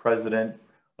Vice President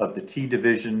of the Tea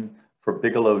Division for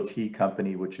Bigelow Tea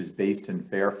Company, which is based in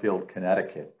Fairfield,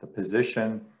 Connecticut. The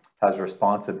position has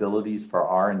responsibilities for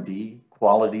R&D,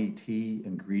 quality tea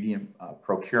ingredient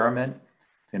procurement,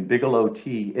 and Bigelow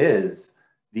Tea is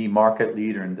the market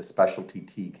leader in the specialty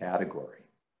tea category.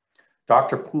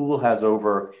 Dr. Poole has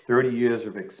over 30 years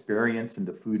of experience in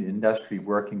the food industry,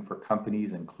 working for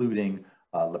companies including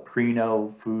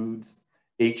Leprino Foods,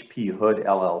 HP Hood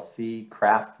LLC,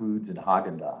 Kraft Foods, and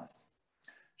Haagen-Dazs.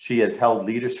 She has held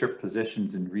leadership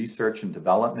positions in research and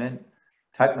development,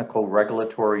 technical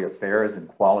regulatory affairs, and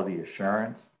quality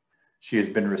assurance. She has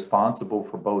been responsible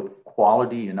for both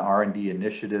quality and R&D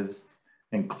initiatives,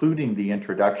 including the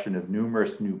introduction of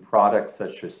numerous new products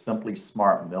such as Simply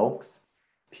Smart Milks,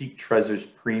 Peak Treasures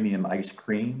Premium Ice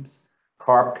Creams,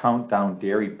 Carb Countdown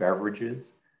Dairy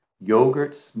Beverages,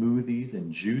 yogurt, smoothies,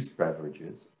 and juice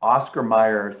beverages, Oscar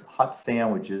Mayer's hot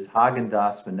sandwiches,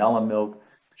 Haagen-Dazs vanilla milk,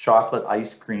 chocolate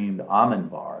ice cream, almond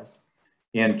bars,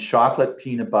 and chocolate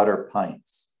peanut butter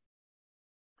pints.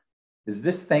 Is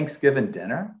this Thanksgiving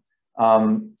dinner?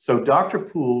 So Dr.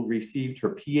 Poole received her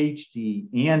PhD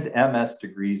and MS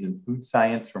degrees in food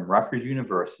science from Rutgers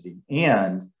University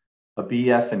and a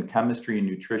BS in chemistry and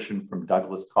nutrition from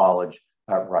Douglas College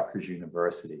at Rutgers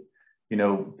University. You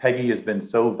know, Peggy has been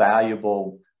so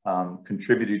valuable,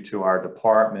 contributed to our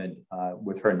department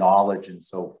with her knowledge and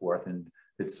so forth. And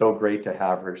it's so great to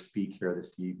have her speak here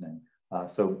this evening.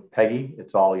 So Peggy,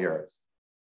 it's all yours.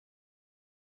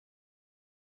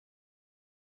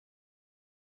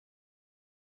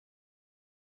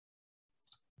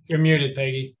 You're muted,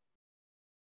 Peggy.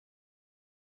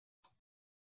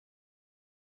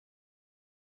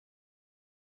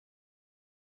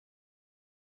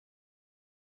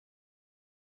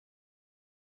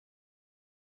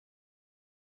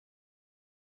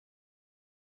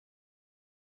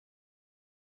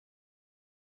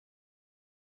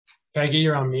 Peggy,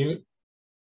 you're on mute.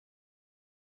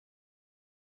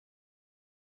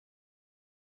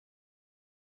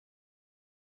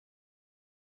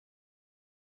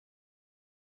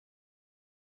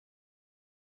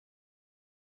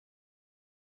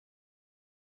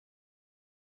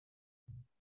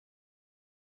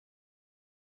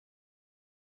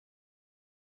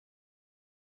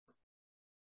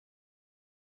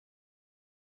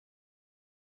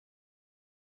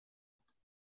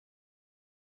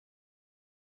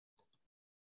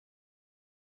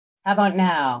 How about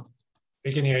now?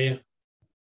 We can hear you.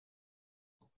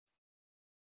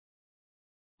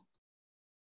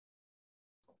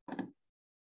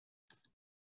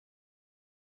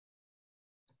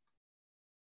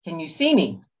 Can you see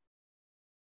me?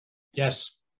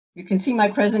 Yes. You can see my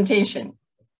presentation.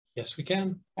 Yes, we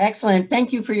can. Excellent.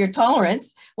 Thank you for your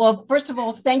tolerance. Well, first of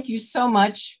all, thank you so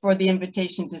much for the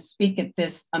invitation to speak at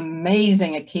this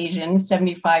amazing occasion.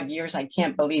 75 years, I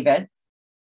can't believe it.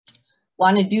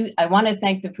 I want to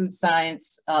thank the Food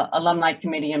Science Alumni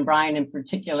Committee and Brian in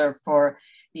particular for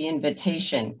the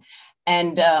invitation.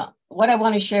 And what I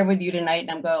want to share with you tonight,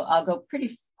 and I'll go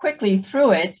pretty quickly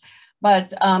through it,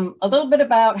 but a little bit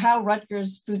about how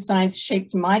Rutgers Food Science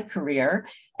shaped my career.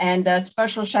 And a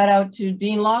special shout out to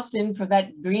Dean Lawson for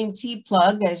that green tea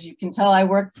plug. As you can tell, I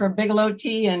work for Bigelow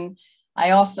Tea, and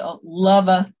I also love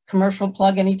a commercial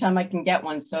plug anytime I can get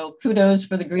one. So kudos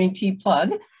for the green tea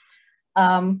plug.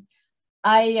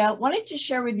 I wanted to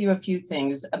share with you a few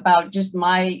things about just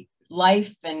my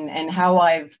life and how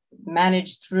I've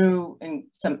managed through and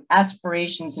some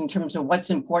aspirations in terms of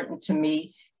what's important to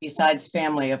me besides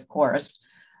family, of course,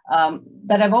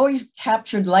 that I've always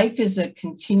captured life is a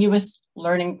continuous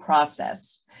learning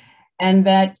process, and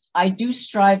that I do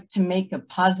strive to make a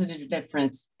positive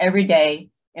difference every day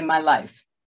in my life.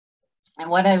 And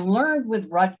what I learned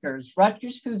with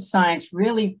Rutgers Food Science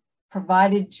really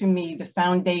provided to me the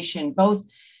foundation, both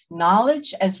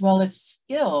knowledge as well as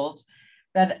skills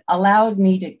that allowed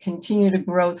me to continue to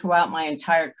grow throughout my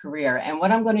entire career. And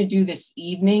what I'm going to do this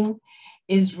evening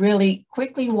is really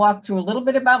quickly walk through a little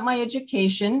bit about my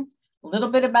education, a little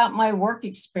bit about my work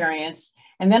experience,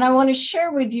 and then I want to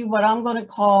share with you what I'm going to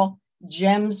call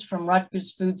gems from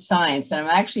Rutgers Food Science. And I'm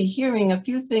actually hearing a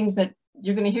few things that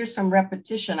you're going to hear some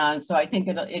repetition on. So I think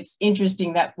it's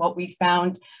interesting that what we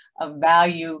found of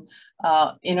value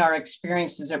in our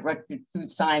experiences at Rutgers Food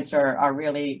Science are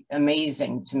really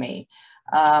amazing to me.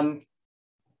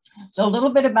 So a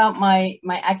little bit about my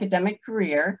academic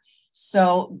career.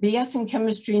 So BS in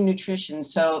chemistry and nutrition.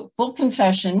 So full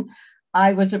confession,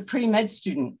 I was a pre-med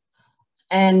student,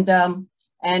 and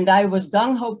I was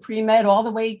gung-ho pre-med all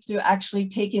the way to actually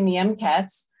taking the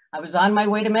MCATs. I was on my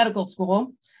way to medical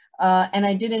school, and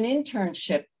I did an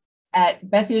internship at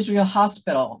Beth Israel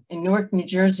Hospital in Newark, New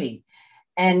Jersey.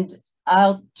 And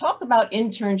I'll talk about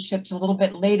internships a little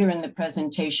bit later in the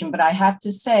presentation, but I have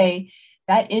to say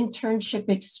that internship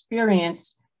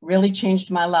experience really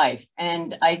changed my life.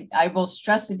 And I will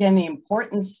stress again the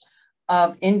importance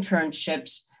of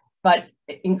internships, but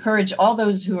encourage all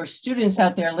those who are students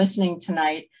out there listening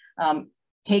tonight,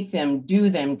 take them, do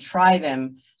them, try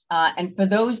them. And for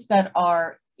those that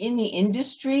are in the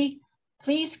industry,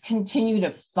 please continue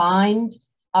to find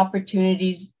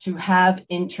opportunities to have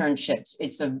internships.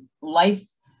 It's a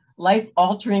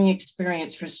life-altering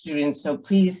experience for students. So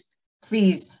please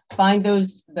find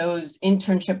those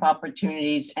internship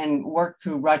opportunities and work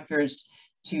through Rutgers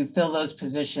to fill those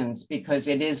positions, because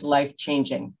it is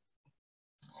life-changing.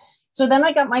 So then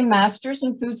I got my master's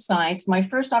in food science, my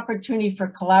first opportunity for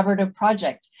collaborative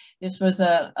project. This was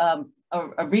a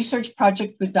research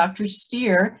project with Dr.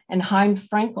 Steer and Chaim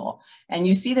Frankel. And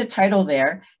you see the title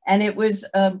there. And it was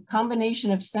a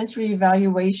combination of sensory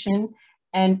evaluation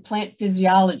and plant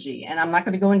physiology. And I'm not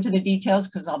going to go into the details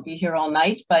because I'll be here all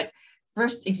night, but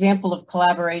first example of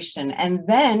collaboration. And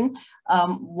then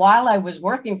while I was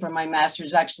working for my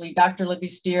master's, actually, Dr. Libby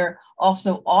Steer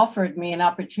also offered me an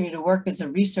opportunity to work as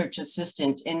a research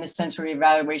assistant in the sensory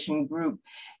evaluation group,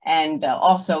 and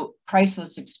also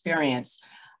priceless experience.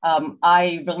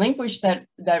 I relinquished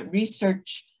that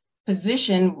research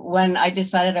position when I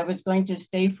decided I was going to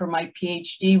stay for my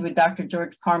PhD with Dr.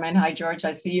 George Carman. Hi, George,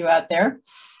 I see you out there.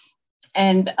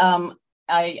 And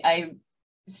I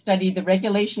studied the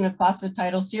regulation of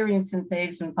phosphatidylserine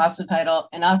synthase and phosphatidyl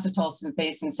and inositol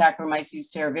synthase in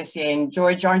Saccharomyces cerevisiae. And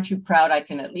George, aren't you proud I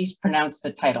can at least pronounce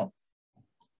the title?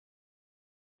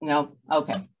 No?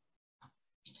 Okay.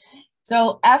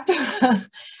 So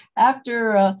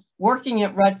after working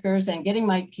at Rutgers and getting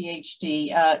my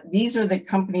PhD, these are the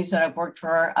companies that I've worked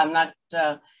for. I'm not,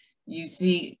 you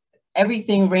see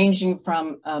everything ranging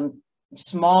from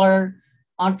smaller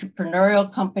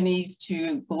entrepreneurial companies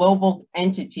to global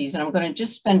entities. And I'm going to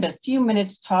just spend a few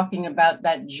minutes talking about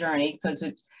that journey, because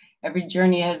every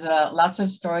journey has lots of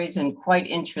stories and quite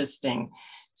interesting.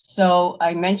 So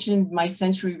I mentioned my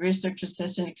sensory research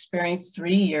assistant experience,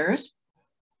 3 years.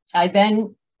 I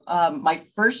then, my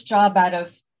first job out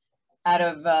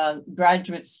of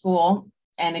graduate school,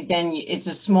 and again, it's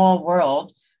a small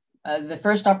world. The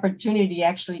first opportunity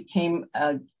actually came,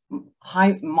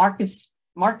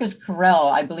 Marcus Carrel,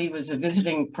 I believe, was a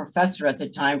visiting professor at the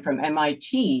time from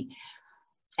MIT.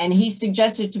 And he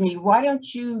suggested to me, why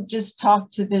don't you just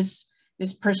talk to this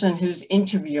person who's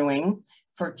interviewing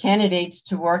for candidates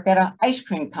to work at an ice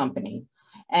cream company?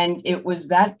 And it was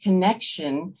that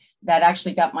connection that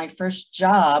actually got my first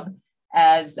job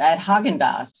at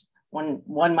Häagen-Dazs.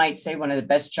 One might say one of the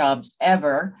best jobs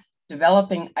ever,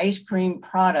 developing ice cream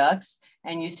products.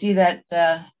 And you see that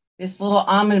this little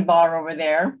almond bar over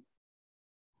there,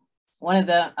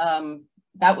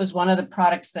 that was one of the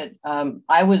products that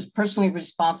I was personally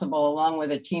responsible, along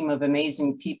with a team of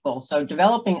amazing people. So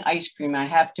developing ice cream, I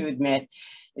have to admit,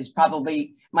 is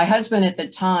probably my husband at the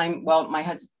time. Well, my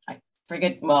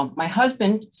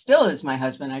husband still is my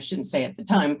husband. I shouldn't say at the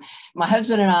time. My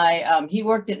husband and I, he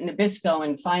worked at Nabisco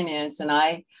in finance, and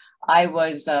I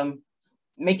was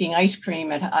making ice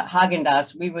cream at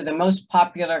Häagen-Dazs. We were the most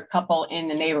popular couple in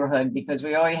the neighborhood because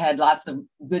we already had lots of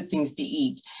good things to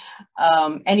eat.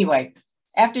 Anyway,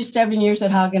 after 7 years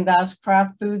at Häagen-Dazs,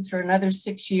 Kraft Foods for another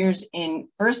 6 years.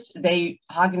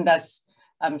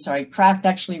 Kraft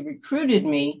actually recruited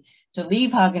me to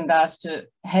leave Häagen-Dazs to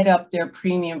head up their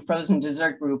premium frozen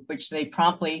dessert group, which they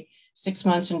promptly, 6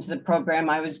 months into the program,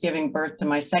 I was giving birth to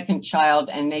my second child,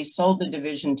 and they sold the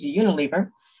division to Unilever.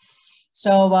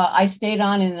 So I stayed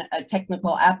on in a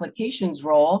technical applications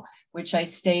role, which I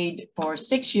stayed for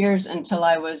 6 years until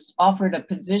I was offered a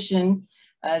position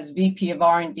as VP of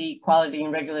R&D, Quality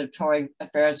and Regulatory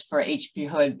Affairs for HP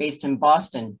Hood, based in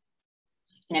Boston.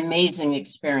 An amazing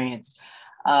experience.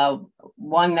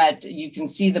 One that you can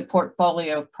see the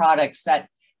portfolio of products. That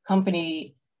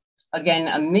company, again,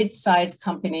 a mid-sized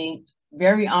company,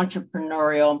 very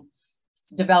entrepreneurial,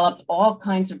 developed all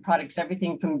kinds of products,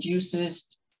 everything from juices,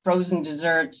 frozen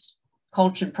desserts,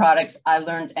 cultured products. I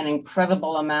learned an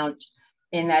incredible amount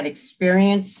in that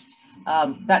experience.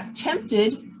 Got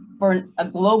tempted for a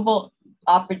global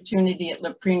opportunity at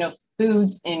Leprino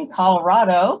Foods in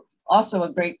Colorado, also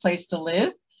a great place to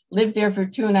live. Lived there for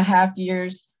 2.5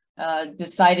 years,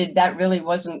 decided that really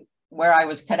wasn't where I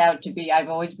was cut out to be. I've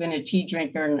always been a tea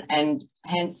drinker, and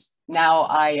hence now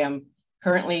I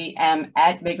currently am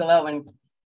at Bigelow. And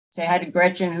say hi to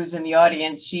Gretchen, who's in the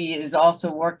audience. She is also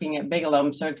working at Bigelow.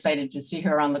 I'm so excited to see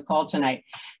her on the call tonight.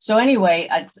 So anyway,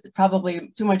 it's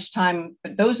probably too much time,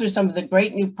 but those are some of the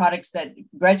great new products that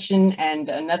Gretchen and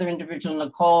another individual,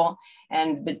 Nicole,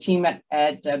 and the team at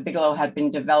Bigelow have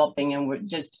been developing, and were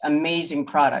just amazing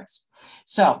products.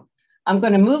 So I'm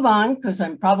going to move on because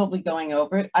I'm probably going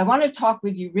over it. I want to talk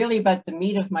with you really about the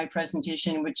meat of my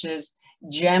presentation, which is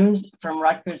gems from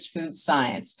Rutgers Food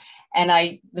Science.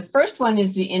 And the first one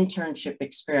is the internship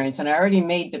experience. And I already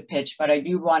made the pitch, but I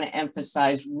do want to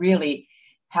emphasize really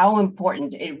how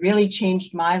important it really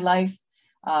changed my life.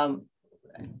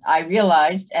 I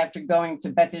realized after going to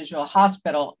Beth Israel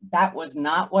Hospital, that was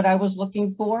not what I was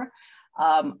looking for.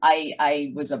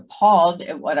 I was appalled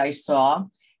at what I saw.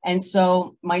 And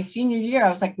so my senior year, I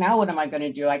was like, now what am I going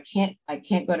to do? I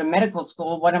can't go to medical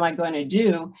school. What am I going to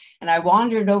do? And I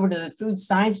wandered over to the food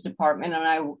science department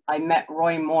and I met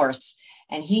Roy Morse,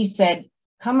 and he said,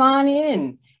 come on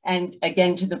in. And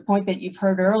again, to the point that you've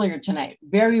heard earlier tonight,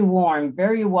 very warm,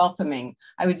 very welcoming.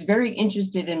 I was very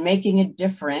interested in making a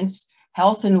difference,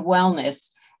 health and wellness,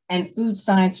 and food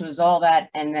science was all that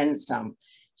and then some.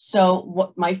 So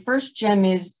what my first gem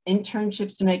is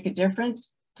internships to make a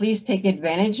difference. Please take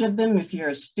advantage of them. If you're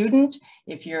a student,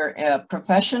 if you're a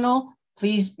professional,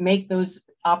 please make those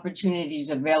opportunities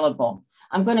available.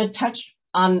 I'm going to touch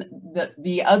on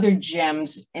the other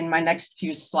gems in my next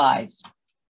few slides.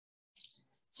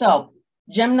 So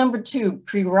gem number 2,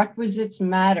 prerequisites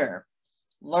matter.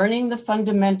 Learning the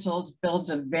fundamentals builds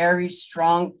a very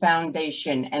strong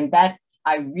foundation, and that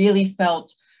I really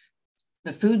felt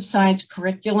the food science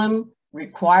curriculum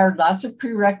required lots of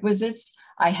prerequisites.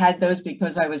 I had those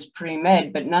because I was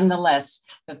pre-med, but nonetheless,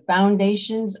 the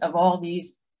foundations of all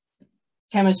these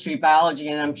chemistry, biology,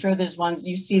 and I'm sure there's ones,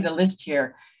 you see the list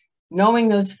here, knowing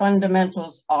those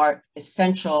fundamentals are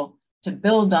essential to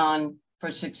build on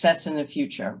for success in the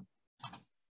future.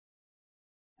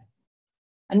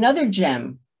 Another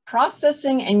gem,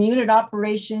 processing and unit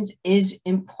operations is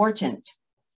important.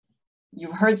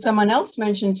 You heard someone else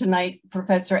mention tonight,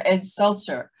 Professor Ed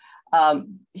Seltzer.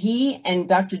 He and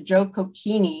Dr. Joe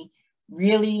Cocchini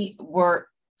really were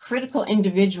critical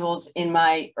individuals in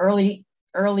my early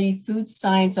food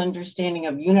science understanding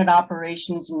of unit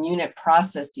operations and unit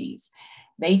processes.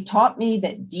 They taught me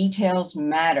that details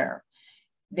matter.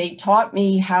 They taught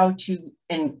me how to,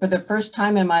 and for the first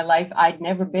time in my life, I'd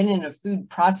never been in a food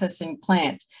processing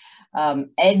plant.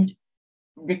 Ed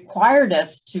required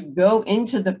us to go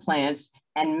into the plants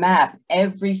and map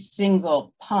every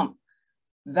single pump,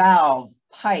 valve,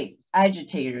 pipe,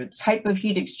 agitator, type of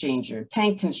heat exchanger,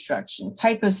 tank construction,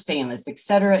 type of stainless, et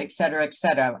cetera, et cetera, et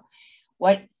cetera.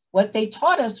 What they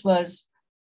taught us was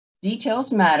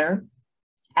details matter,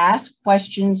 ask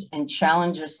questions, and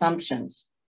challenge assumptions.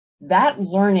 That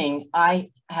learning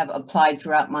I have applied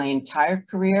throughout my entire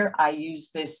career. I use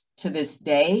this to this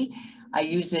day. I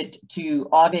use it to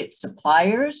audit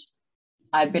suppliers.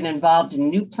 I've been involved in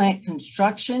new plant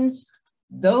constructions.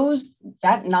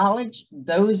 That knowledge,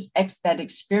 that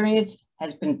experience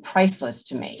has been priceless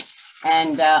to me.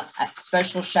 And a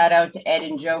special shout out to Ed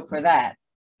and Joe for that.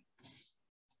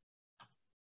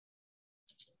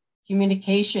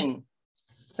 Communication,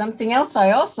 something else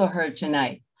I also heard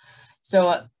tonight.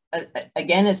 So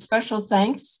again, a special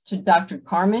thanks to Dr.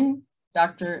 Carmen,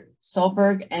 Dr.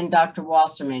 Solberg, and Dr.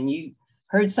 Wasserman. You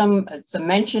heard some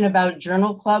mention about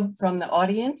Journal Club from the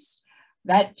audience.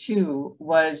 That too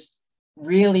was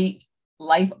really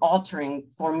life-altering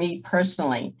for me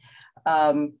personally.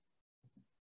 Many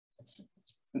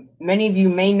of you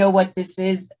may know what this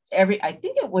is. I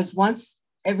think it was once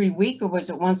every week, or was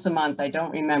it once a month? I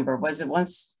don't remember. Was it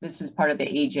once? This is part of the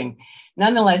aging.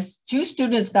 Nonetheless, 2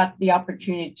 students got the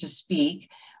opportunity to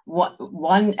speak.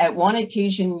 At one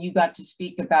occasion, you got to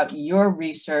speak about your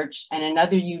research, and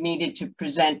another you needed to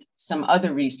present some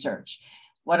other research.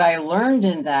 What I learned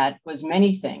in that was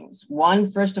many things.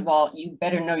 One, first of all, you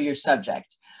better know your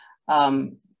subject.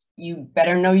 You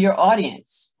better know your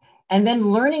audience. And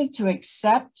then learning to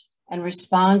accept and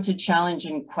respond to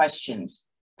challenging questions.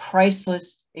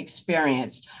 Priceless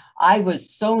experience. I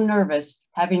was so nervous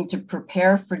having to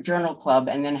prepare for Journal Club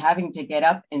and then having to get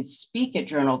up and speak at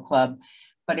Journal Club,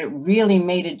 but it really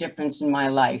made a difference in my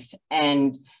life.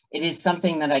 And it is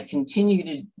something that I continue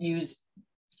to use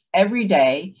every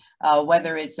day,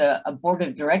 whether it's a board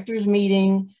of directors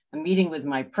meeting, a meeting with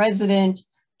my president,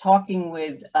 talking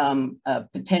with a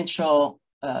potential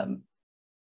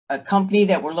a company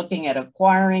that we're looking at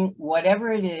acquiring,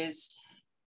 whatever it is,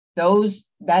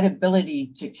 that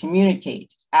ability to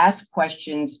communicate, ask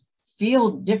questions,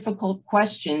 field difficult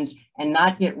questions, and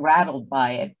not get rattled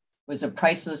by it was a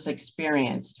priceless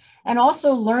experience. And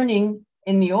also learning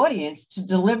in the audience to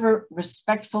deliver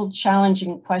respectful,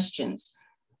 challenging questions.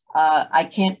 I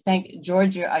can't thank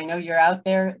Georgia. I know you're out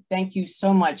there. Thank you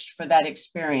so much for that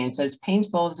experience. As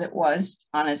painful as it was,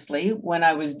 honestly, when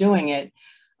I was doing it,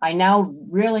 I now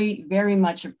really very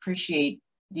much appreciate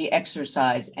the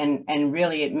exercise, and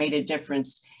really it made a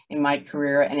difference in my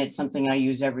career, and it's something I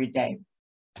use every day.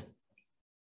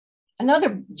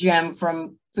 Another gem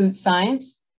from Food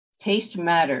Science, taste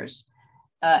matters.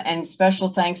 And special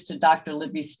thanks to Dr.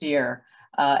 Libby Steer.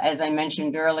 As I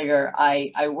mentioned earlier,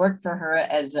 I worked for her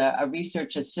as a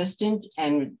research assistant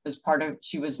and was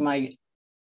she was my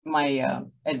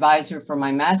advisor for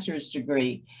my master's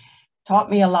degree.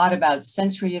 Taught me a lot about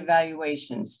sensory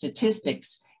evaluation,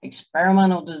 statistics,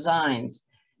 experimental designs,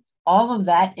 all of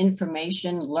that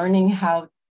information, learning how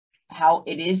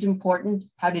it is important,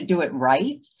 how to do it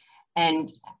right,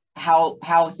 and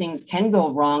how things can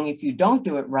go wrong if you don't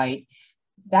do it right.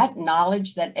 That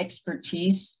knowledge, that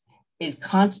expertise is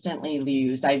constantly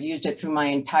used. I've used it through my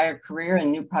entire career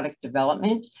in new product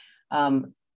development,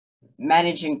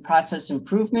 managing process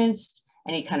improvements,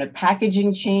 any kind of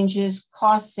packaging changes,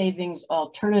 cost savings,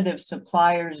 alternative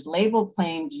suppliers, label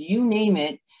claims, you name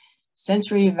it,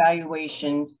 sensory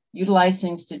evaluation,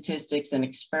 utilizing statistics and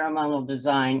experimental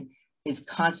design is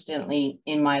constantly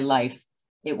in my life.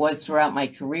 It was throughout my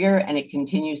career, and it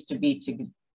continues to be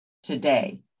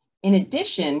today. In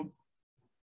addition,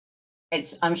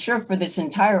 I'm sure for this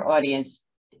entire audience,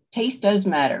 taste does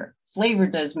matter, flavor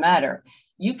does matter.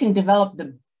 You can develop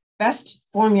the best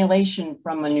formulation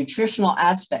from a nutritional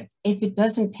aspect. If it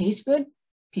doesn't taste good,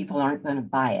 people aren't going to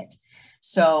buy it.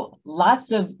 So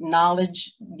lots of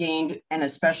knowledge gained, and a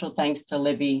special thanks to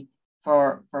Libby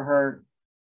for her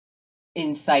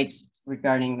insights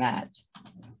regarding that.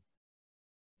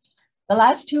 The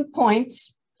last 2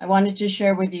 points I wanted to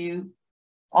share with you.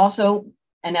 Also,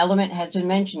 an element has been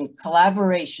mentioned,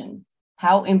 collaboration,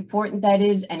 how important that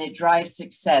is, and it drives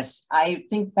success. I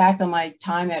think back on my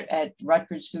time at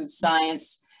Rutgers Food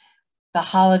Science, the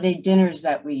holiday dinners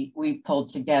that we pulled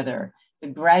together, the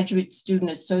Graduate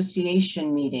Student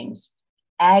Association meetings,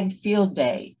 Ag Field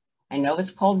Day. I know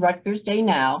it's called Rutgers Day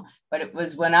now, but it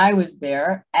was when I was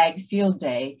there, Ag Field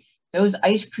Day. Those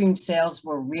ice cream sales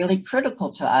were really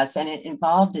critical to us, and it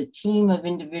involved a team of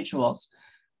individuals.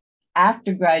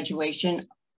 After graduation,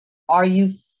 RU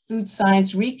Food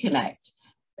Science Reconnect.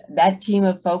 That team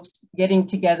of folks getting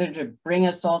together to bring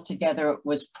us all together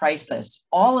was priceless.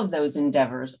 All of those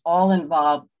endeavors all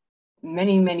involved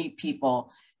many, many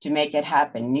people to make it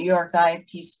happen. New York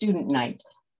IFT Student Night.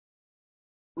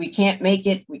 We can't make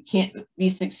it, we can't be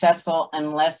successful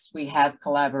unless we have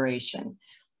collaboration.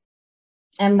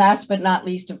 And last but not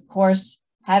least, of course,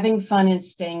 having fun and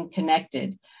staying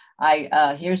connected.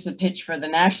 Here's the pitch for the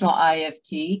national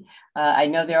IFT. I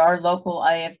know there are local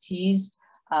IFTs.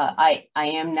 I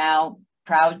am now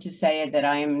proud to say that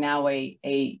I am now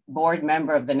a board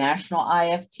member of the national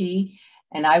IFT,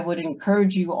 and I would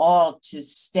encourage you all to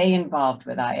stay involved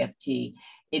with IFT.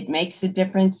 It makes a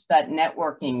difference, that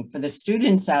networking for the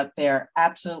students out there.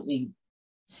 Absolutely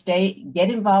get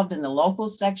involved in the local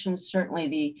sections.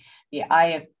 Certainly the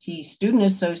IFT Student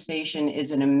Association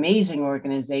is an amazing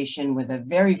organization with a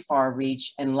very far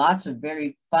reach and lots of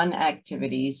very fun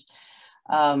activities.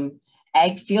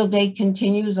 Ag Field Day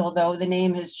continues, although the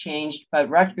name has changed, but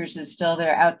Rutgers is still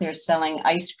out there selling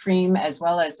ice cream, as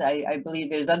well as I believe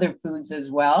there's other foods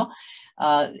as well.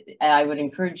 And I would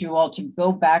encourage you all to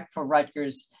go back for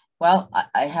Rutgers. Well,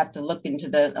 I have to look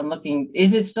into I'm looking,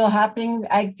 is it still happening,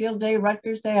 Ag Field Day,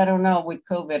 Rutgers Day? I don't know, with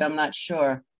COVID, I'm not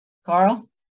sure. Carl,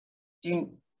 do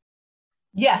you?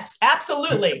 Yes,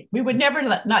 absolutely. We would never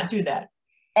not do that.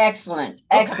 Excellent,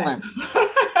 excellent.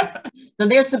 Okay. So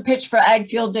there's the pitch for Ag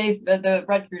Field Day, the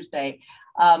Rutgers Day.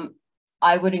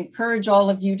 I would encourage all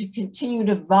of you to continue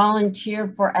to volunteer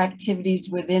for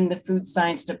activities within the Food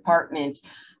Science Department.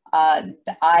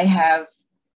 I have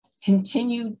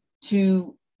continued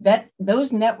to,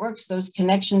 those networks, those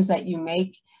connections that you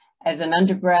make as an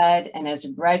undergrad and as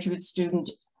a graduate student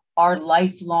are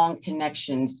lifelong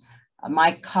connections.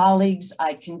 My colleagues,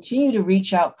 I continue to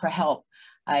reach out for help.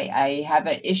 I have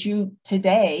an issue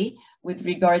today with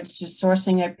regards to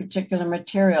sourcing a particular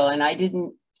material, and I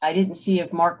didn't see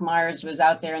if Mark Myers was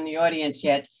out there in the audience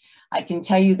yet. I can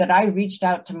tell you that I reached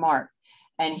out to Mark,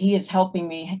 and he is helping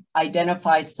me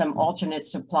identify some alternate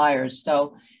suppliers.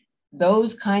 So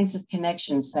those kinds of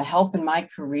connections, the help in my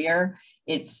career,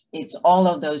 it's all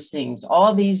of those things.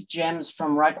 All these gems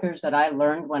from Rutgers that I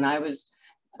learned when I was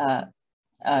a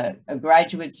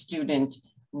graduate student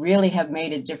really have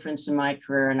made a difference in my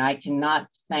career, and I cannot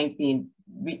thank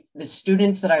the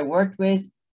students that I worked with,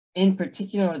 in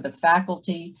particular the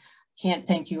faculty. Can't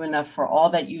thank you enough for all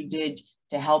that you did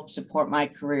to help support my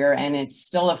career, and it's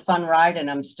still a fun ride, and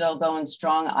I'm still going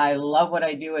strong. I love what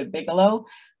I do at Bigelow.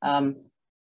 I'm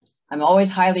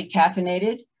always highly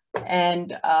caffeinated,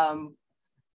 and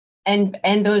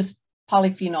those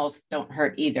polyphenols don't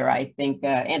hurt either. I think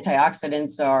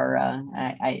antioxidants are,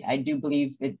 I do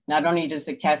believe it, not only does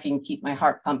the caffeine keep my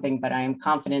heart pumping, but I am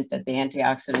confident that the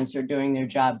antioxidants are doing their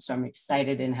job. So I'm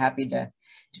excited and happy to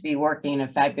be working in a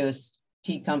fabulous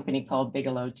tea company called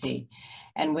Bigelow Tea.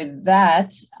 And with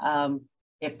that,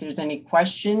 if there's any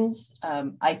questions,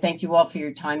 I thank you all for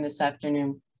your time this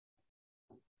afternoon.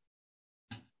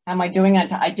 How am I doing on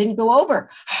time? I didn't go over.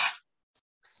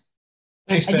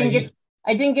 Thanks, Peggy.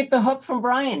 I didn't get the hook from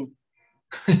Brian.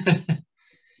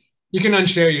 You can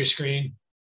unshare your screen.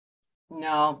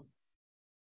 No.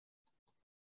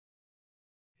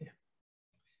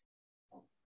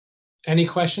 Any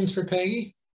questions for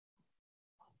Peggy?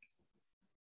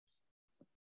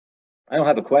 I don't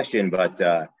have a question,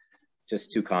 but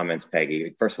just 2 comments,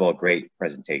 Peggy. First of all, great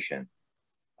presentation.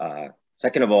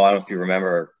 Second of all, I don't know if you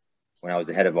remember when I was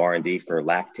the head of R&D for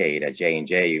lactate at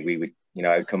J&J, we would,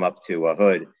 I would come up to a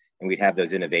Hood and we'd have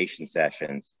those innovation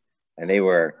sessions, and they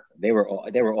were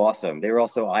awesome. They were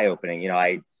also eye-opening.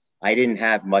 I didn't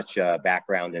have much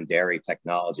background in dairy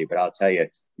technology, but I'll tell you,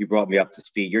 you brought me up to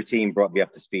speed. Your team brought me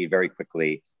up to speed very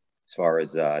quickly as far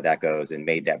as that goes, and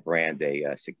made that brand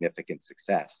a significant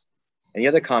success. And the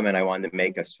other comment I wanted to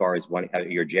make as far as one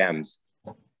of your gems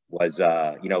was,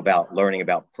 about learning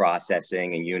about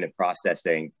processing and unit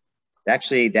processing.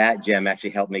 Actually, that gem actually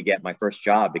helped me get my first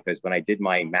job, because when I did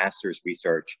my master's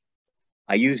research,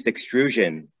 I used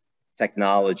extrusion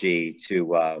technology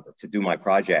to do my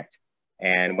project.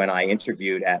 And when I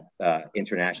interviewed at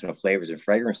International Flavors and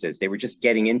Fragrances, they were just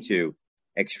getting into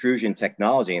extrusion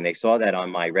technology, and they saw that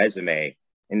on my resume,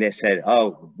 and they said,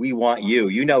 "Oh, we want you,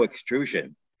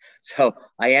 extrusion." So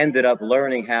I ended up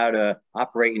learning how to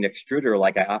operate an extruder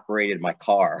like I operated my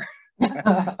car.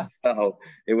 So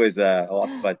it was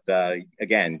awesome. But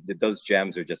again, those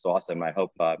gems are just awesome. I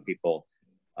hope people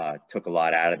took a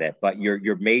lot out of that. But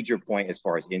your major point as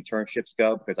far as internships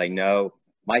go, because I know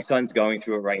my son's going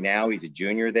through it right now. He's a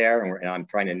junior there, and I'm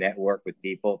trying to network with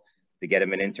people to get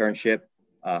him an internship.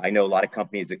 I know a lot of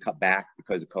companies that cut back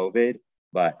because of COVID,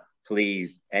 but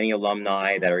please, any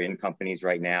alumni that are in companies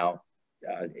right now,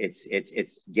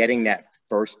 it's getting that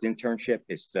first internship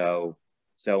is so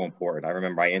important. I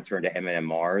remember I interned at M&M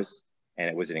Mars, and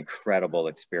it was an incredible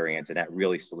experience, and that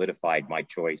really solidified my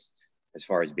choice as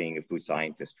far as being a food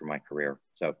scientist for my career.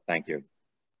 So thank you.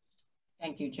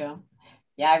 Thank you, Joe.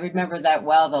 Yeah, I remember that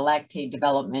well, the lactate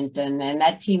development, and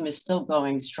that team is still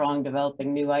going strong,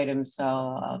 developing new items.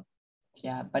 So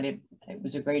yeah, but it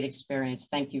was a great experience.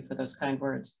 Thank you for those kind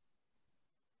words.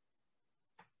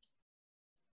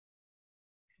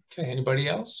 Okay, anybody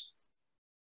else?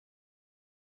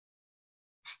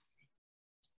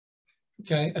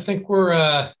 Okay, I think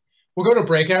we'll go to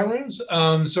breakout rooms.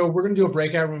 So we're going to do a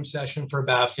breakout room session for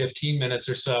about 15 minutes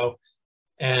or so,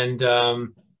 and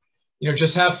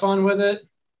just have fun with it,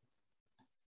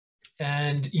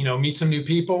 and meet some new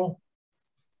people.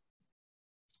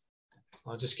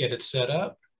 I'll just get it set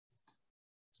up.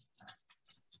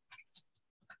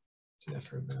 Do that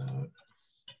for about.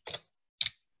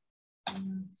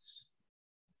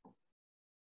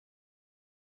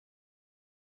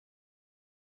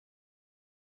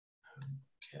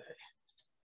 Okay.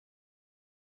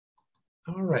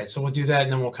 All right, so we'll do that,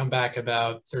 and then we'll come back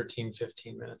about 15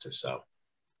 minutes or so.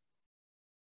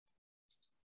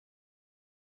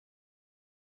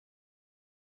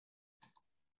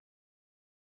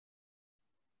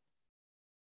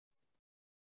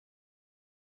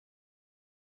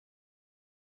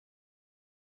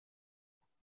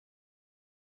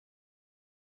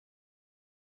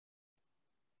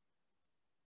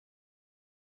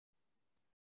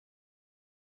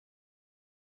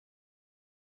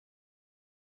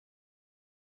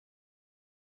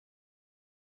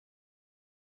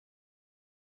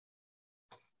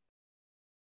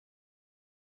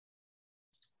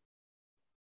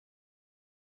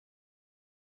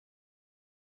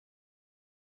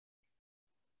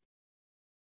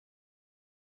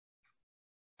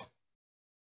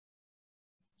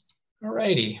 All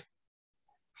righty.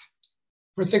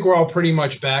 I think we're all pretty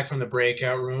much back from the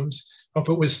breakout rooms. Hope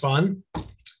it was fun.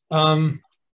 In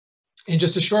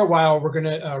just a short while, we're going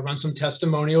to run some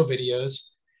testimonial videos,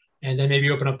 and then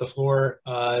maybe open up the floor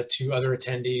to other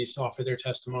attendees to offer their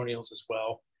testimonials as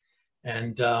well.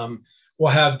 And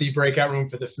we'll have the breakout room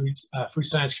for the Food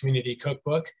Science Community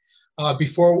Cookbook.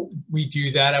 Before we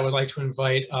do that, I would like to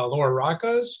invite Laura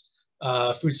Rockos,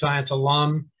 Food Science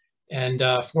alum and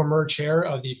former chair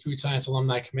of the Food Science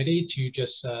Alumni Committee, to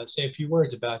just say a few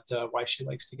words about why she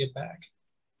likes to give back.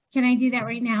 Can I do that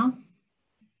right now?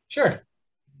 Sure.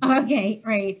 Okay,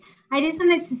 right. I just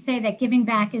wanted to say that giving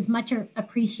back is much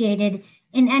appreciated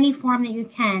in any form that you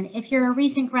can. If you're a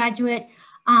recent graduate,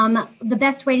 the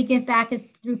best way to give back is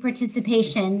through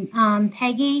participation.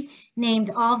 Peggy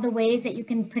named all of the ways that you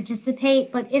can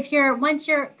participate, but once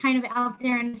you're kind of out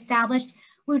there and established,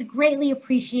 we would greatly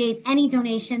appreciate any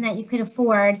donation that you could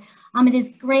afford. It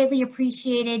is greatly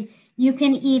appreciated. You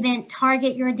can even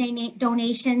target your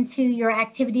donation to your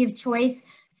activity of choice,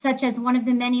 such as one of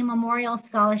the many memorial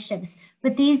scholarships.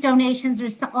 But these donations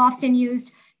are often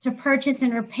used to purchase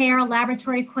and repair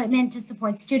laboratory equipment, to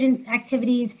support student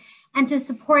activities, and to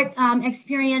support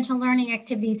experiential learning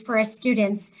activities for our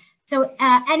students. So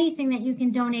anything that you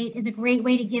can donate is a great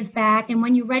way to give back. And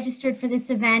when you registered for this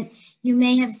event, you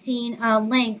may have seen a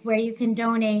link where you can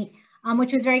donate,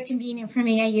 which was very convenient for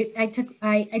me. I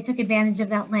took advantage of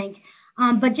that link.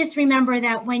 But just remember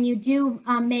that when you do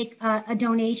make a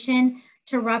donation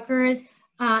to Rutgers,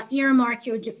 earmark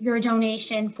your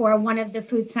donation for one of the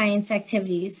food science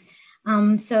activities.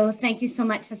 So thank you so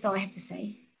much. That's all I have to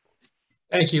say.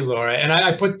 Thank you, Laura. And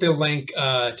I put the link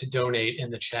to donate in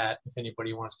the chat if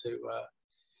anybody wants to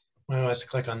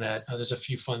click on that. There's a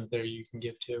few funds there you can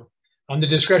give to. The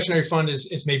discretionary fund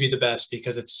is maybe the best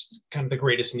because it's kind of the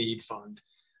greatest need fund.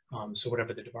 So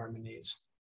whatever the department needs.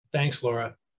 Thanks,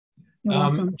 Laura. You're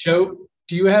welcome. Joe,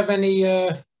 do you have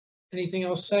anything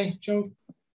else to say, Joe?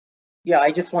 Yeah,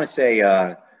 I just want to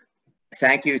say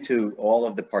thank you to all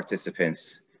of the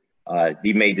participants.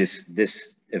 You made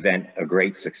this event a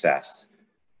great success.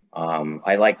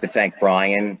 I'd like to thank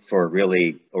Brian for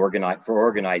really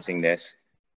organizing this.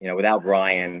 You know, without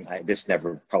Brian, this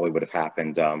never probably would have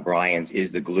happened. Brian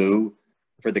is the glue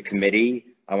for the committee.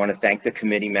 I want to thank the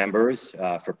committee members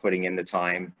for putting in the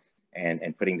time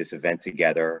and putting this event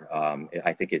together.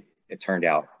 I think it turned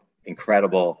out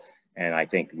incredible, and I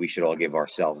think we should all give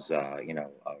ourselves, a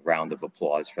round of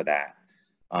applause for that.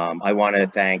 I want to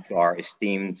thank our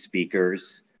esteemed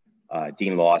speakers,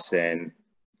 Dean Lawson,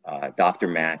 Dr.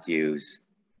 Matthews,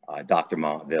 Dr.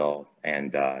 Montville,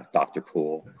 and Dr.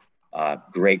 Poole.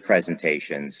 Great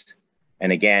presentations.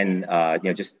 And again,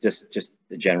 just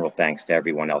the general thanks to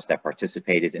everyone else that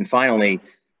participated. And finally,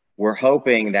 we're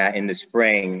hoping that in the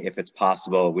spring, if it's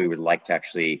possible, we would like to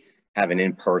actually have an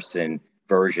in-person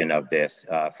version of this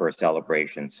for a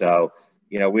celebration. So,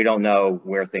 we don't know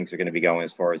where things are going to be going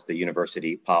as far as the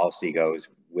university policy goes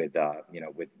with,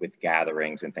 with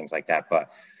gatherings and things like that,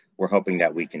 but we're hoping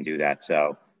that we can do that.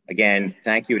 So again,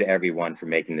 thank you to everyone for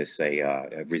making this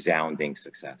a resounding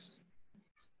success.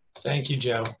 Thank you,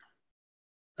 Joe. All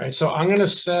right, so I'm going to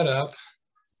set up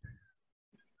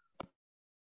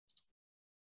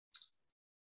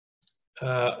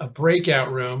a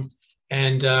breakout room,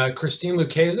 and Kristine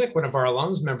Lukasik, one of our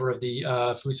alums, member of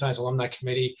the Food Science Alumni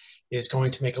Committee, is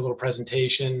going to make a little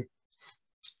presentation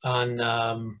on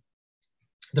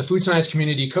the Food Science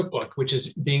Community Cookbook, which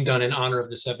is being done in honor of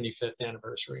the 75th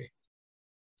anniversary.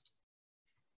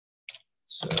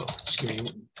 So just give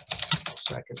me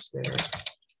seconds there.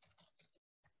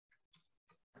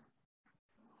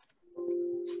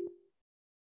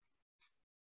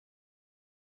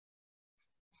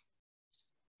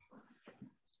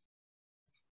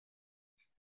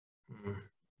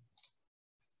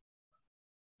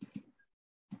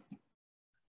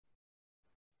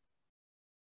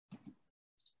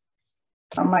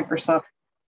 On Microsoft.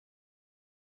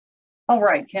 All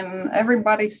right, can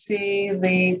everybody see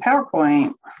the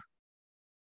PowerPoint?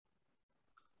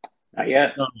 Not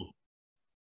yet.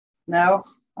 No?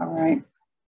 All right.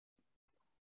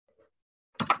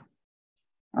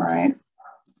 All right.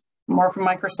 More from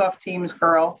Microsoft Teams,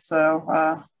 girl,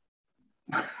 so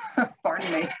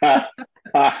pardon me.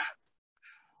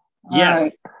 Yes.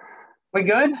 Right. We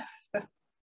good?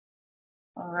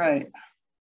 All right.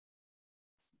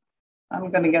 I'm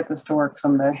going to get this to work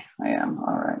someday. I am.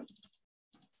 All right.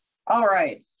 All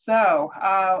right. So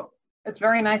it's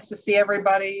very nice to see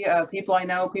everybody, people I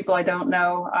know, people I don't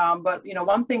know. But,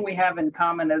 one thing we have in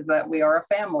common is that we are a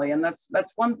family. And that's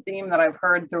one theme that I've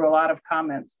heard through a lot of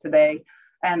comments today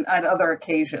and at other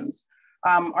occasions.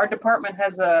 Our department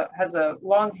has a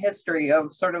long history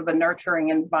of sort of the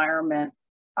nurturing environment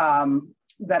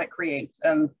that it creates.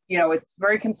 And, it's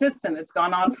very consistent. It's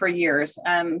gone on for years.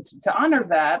 And to honor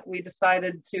that, we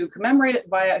decided to commemorate it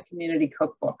via a community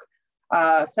cookbook,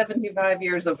 75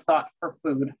 years of thought for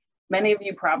food. Many of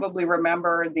you probably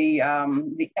remember the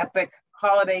epic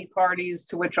holiday parties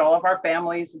to which all of our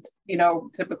families,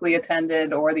 typically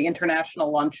attended, or the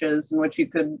international lunches in which you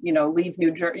could, leave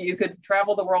New Jersey, you could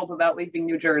travel the world without leaving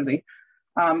New Jersey.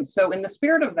 So in the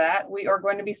spirit of that, we are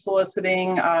going to be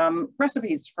soliciting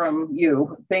recipes from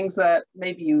you, things that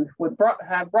maybe you would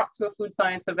have brought to a food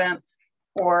science event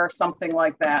or something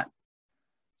like that.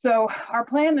 So our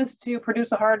plan is to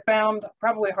produce a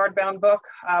probably a hardbound book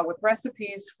with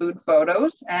recipes, food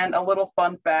photos, and a little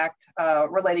fun fact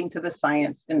relating to the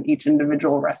science in each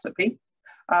individual recipe.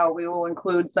 We will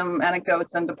include some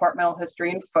anecdotes and departmental history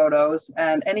and photos,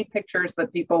 and any pictures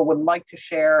that people would like to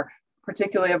share,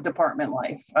 particularly of department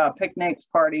life, picnics,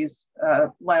 parties,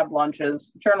 lab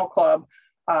lunches, journal club,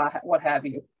 what have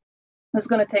you. This is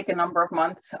going to take a number of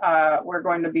months. We're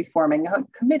going to be forming a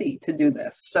committee to do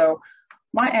this. So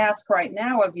my ask right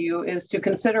now of you is to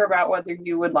consider about whether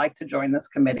you would like to join this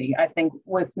committee. I think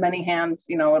with many hands,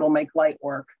 it'll make light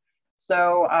work.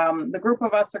 So the group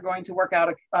of us are going to work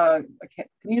out a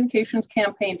communications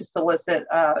campaign to solicit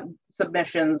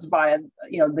submissions via,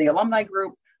 the alumni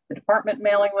group, the department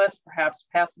mailing list, perhaps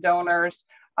past donors,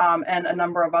 and a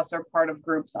number of us are part of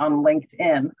groups on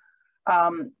LinkedIn.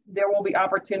 There will be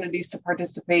opportunities to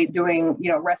participate doing,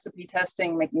 recipe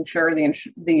testing, making sure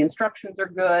the instructions are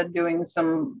good, doing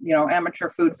some, amateur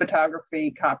food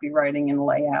photography, copywriting, and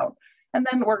layout. And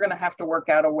then we're going to have to work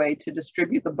out a way to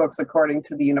distribute the books according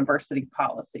to the university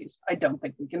policies. I don't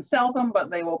think we can sell them, but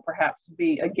they will perhaps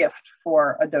be a gift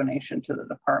for a donation to the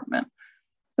department.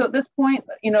 So at this point,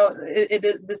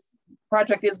 this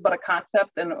project is but a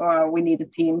concept, and we need a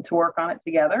team to work on it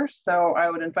together. So I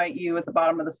would invite you at the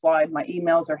bottom of the slide. My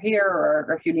emails are here,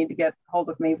 or if you need to get hold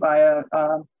of me via,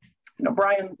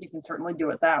 Brian, you can certainly do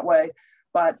it that way.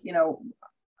 But,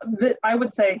 I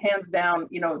would say hands down,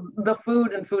 the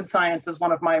food and food science is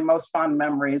one of my most fond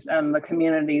memories, and the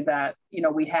community that,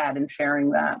 we had in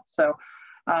sharing that. So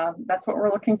that's what we're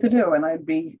looking to do. And I'd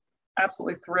be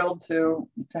absolutely thrilled to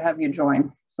have you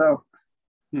join. So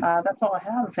that's all I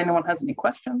have. If anyone has any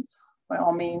questions, by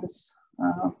all means,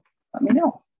 let me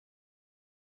know.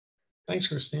 Thanks,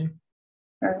 Kristine.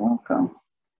 Very welcome.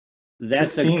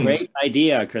 That's a great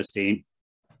idea, Kristine.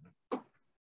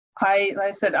 Like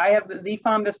I said, I have the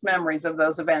fondest memories of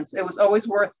those events. It was always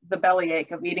worth the bellyache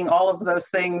of eating all of those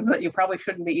things that you probably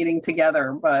shouldn't be eating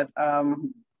together, but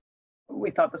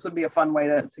we thought this would be a fun way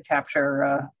to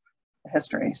capture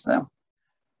history. So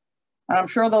and I'm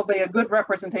sure there'll be a good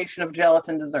representation of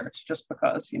gelatin desserts just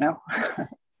because,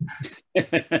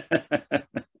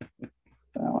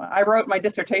 So I wrote my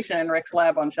dissertation in Rick's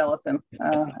lab on gelatin,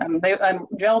 and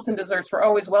gelatin desserts were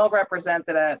always well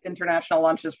represented at international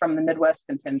lunches from the Midwest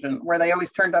contingent, where they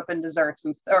always turned up in desserts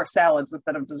or salads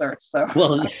instead of desserts. So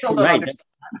well, right,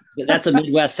 that's a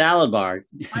Midwest salad bar.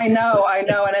 I know,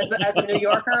 and as a New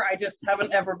Yorker, I just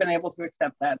haven't ever been able to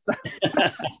accept that. So.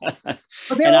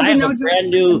 And I have a brand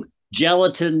new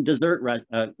gelatin dessert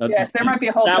yes, there might be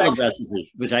a whole salad recipe,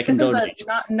 which I can donate. This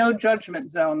is no judgment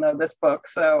zone, though, this book.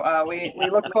 So we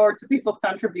look forward to people's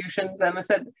contributions. And I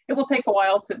said it will take a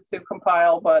while to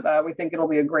compile, but we think it'll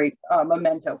be a great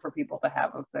memento for people to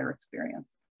have of their experience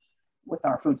with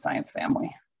our food science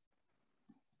family.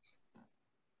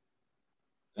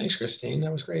 Thanks, Kristine.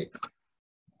 That was great.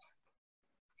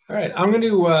 All right, I'm going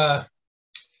to,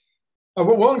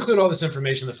 we'll include all this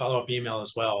information in the follow-up email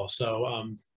as well.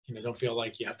 So, don't feel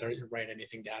like you have to write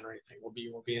anything down or anything. We'll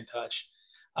be in touch.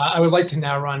 I would like to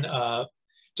now run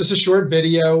just a short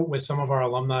video with some of our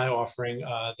alumni offering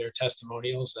their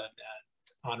testimonials and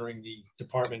honoring the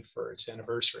department for its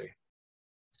anniversary.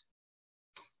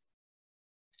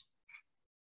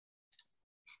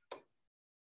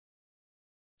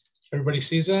 Everybody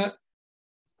sees that?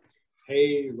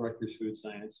 Hey, Rutgers Food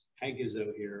Science. Hank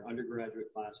Izzo here,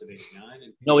 undergraduate class of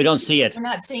 '89. No, we don't see it. We're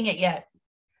not seeing it yet.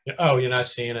 Oh, you're not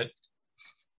seeing it?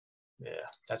 Yeah,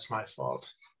 that's my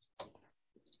fault.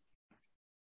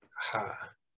 Ha.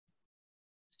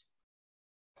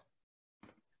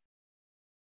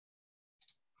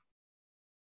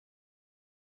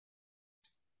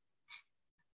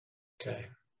 Okay.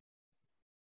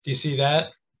 Do you see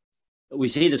that? We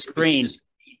see the screen.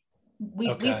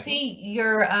 We see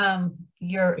your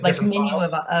like menu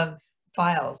of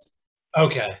files.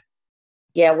 Okay.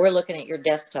 Yeah, we're looking at your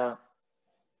desktop.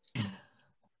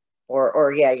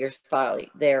 Or yeah, your file.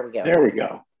 There we go. There we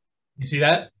go. You see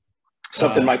that?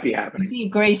 Something might be happening. You see a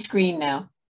gray screen now.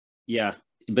 Yeah,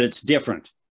 but it's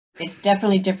different. It's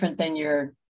definitely different than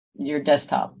your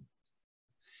desktop.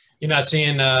 You're not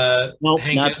seeing nope,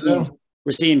 Hank not seeing,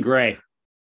 we're seeing gray.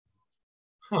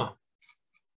 Huh.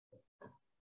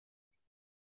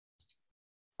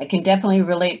 I can definitely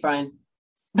relate, Brian.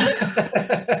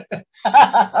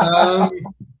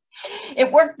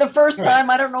 It worked the first time.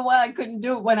 I don't know why I couldn't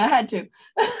do it when I had to.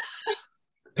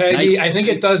 Peggy, nice. I think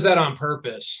it does that on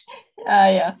purpose.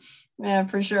 Yeah,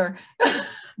 for sure.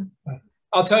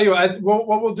 I'll tell you, what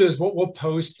we'll do is we'll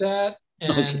post that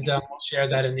and we'll share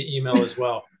that in the email as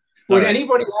well. Would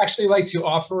anybody actually like to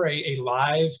offer a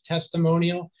live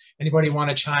testimonial? Anybody want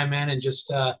to chime in and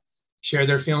just share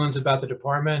their feelings about the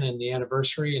department and the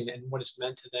anniversary and what it's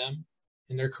meant to them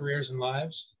in their careers and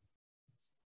lives?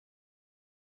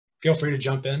 Feel free to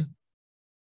jump in.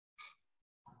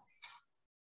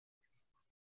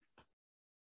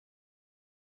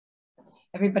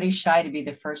 Everybody's shy to be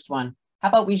the first one. How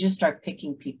about we just start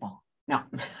picking people? No.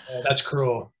 That's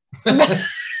cruel.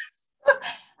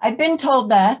 I've been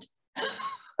told that.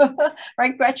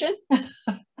 Right, Gretchen?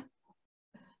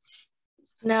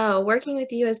 No, working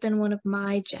with you has been one of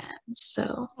my gems.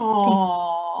 So,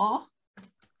 aww.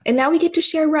 And now we get to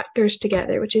share Rutgers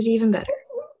together, which is even better.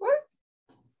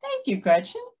 Thank you,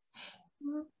 Gretchen.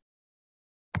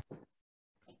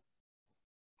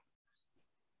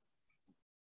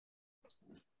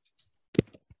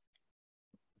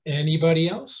 Anybody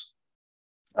else?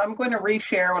 I'm going to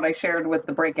reshare what I shared with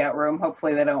the breakout room.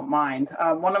 Hopefully they don't mind.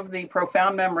 One of the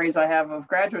profound memories I have of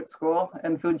graduate school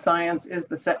and food science is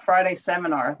the Friday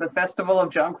seminar, the Festival of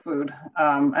Junk Food,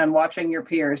 and watching your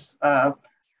peers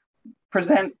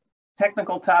present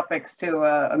technical topics to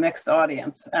a mixed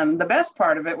audience. And the best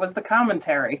part of it was the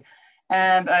commentary.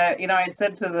 And, you know, I had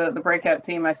said to the breakout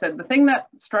team, I said, the thing that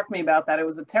struck me about that, it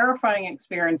was a terrifying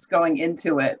experience going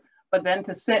into it. But then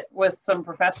to sit with some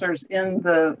professors in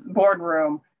the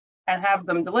boardroom and have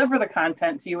them deliver the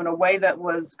content to you in a way that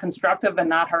was constructive and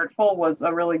not hurtful was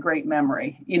a really great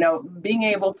memory. You know, being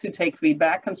able to take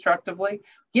feedback constructively,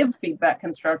 give feedback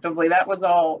constructively, that was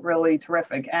all really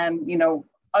terrific. And, you know,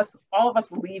 all of us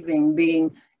leaving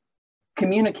being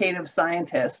communicative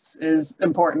scientists is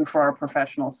important for our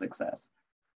professional success.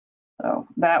 So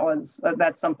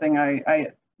that's something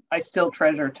I still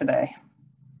treasure today.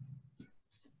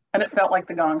 And it felt like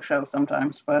the Gong Show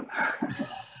sometimes, but.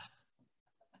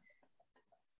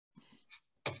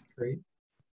 Great.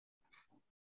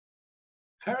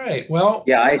 All right, well.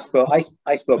 Yeah,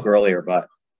 I spoke earlier, but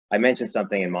I mentioned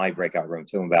something in my breakout room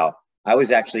too about, I was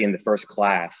actually in the first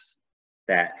class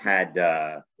that had,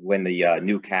 when the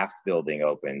new CAFT building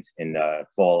opened in the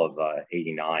fall of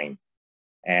 '89.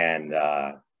 And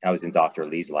I was in Dr.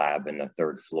 Lee's lab in the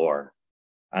 3rd floor.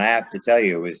 And I have to tell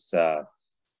you, it was,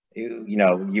 you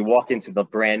know, you walk into the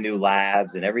brand new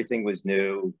labs and everything was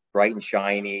new, bright and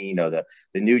shiny, you know, the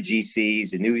new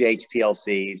GCs, the new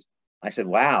HPLCs. I said,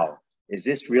 wow, is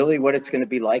this really what it's going to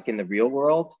be like in the real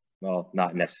world? Well,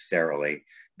 not necessarily,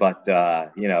 but,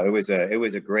 you know, it was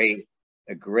a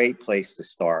great place to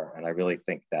start. And I really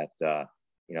think that,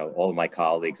 you know, all of my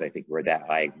colleagues, I think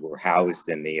were housed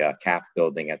in the CAF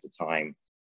building at the time.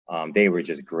 They were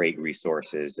just great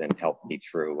resources and helped me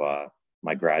through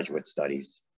my graduate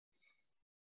studies.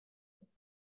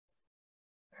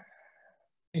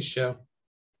 Thanks, Joe.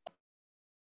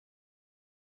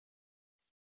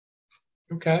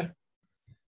 Okay.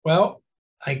 Well,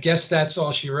 I guess that's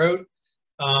all she wrote.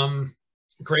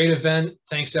 Great event.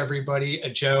 Thanks, everybody.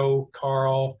 Joe,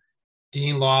 Karl,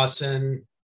 Dean Lawson,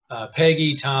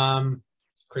 Peggy, Tom,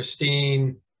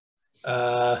 Kristine,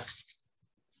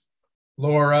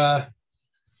 Laura.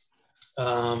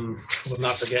 We're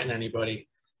not forgetting anybody.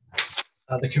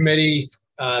 The committee,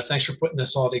 thanks for putting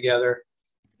this all together.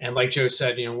 And like Joe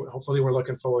said, you know, hopefully we're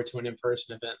looking forward to an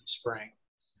in-person event in the spring.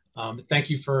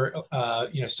 Thank you for,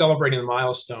 you know, celebrating the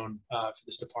milestone for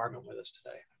this department with us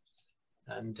today.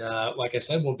 And like I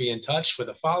said, we'll be in touch with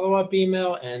a follow-up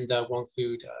email, and we'll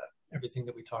include everything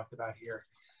that we talked about here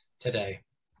today.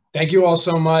 Thank you all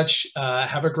so much.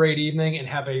 Have a great evening and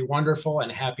have a wonderful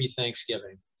and happy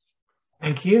Thanksgiving.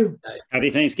 Thank you. Happy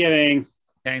Thanksgiving.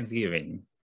 Thanksgiving.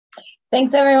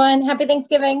 Thanks, everyone. Happy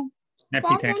Thanksgiving. Happy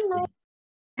Thanksgiving.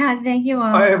 Thank you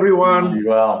all. Hi, everyone. Be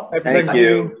well. Thank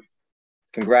you.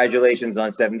 Congratulations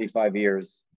on 75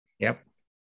 years. Yep.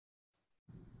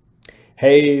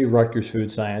 Hey, Rutgers Food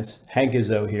Science. Hank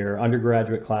Izzo here,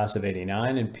 undergraduate class of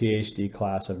 '89 and PhD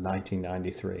class of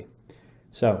 1993.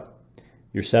 So,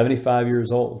 you're 75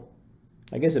 years old.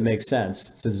 I guess it makes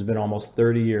sense since it's been almost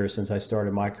 30 years since I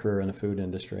started my career in the food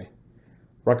industry.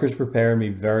 Rutgers prepared me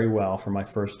very well for my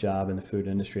first job in the food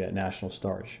industry at National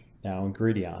Starch, now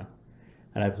Ingredion,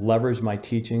 and I've leveraged my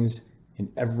teachings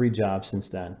in every job since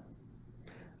then.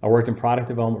 I worked in product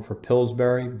development for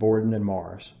Pillsbury, Borden, and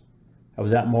Mars. I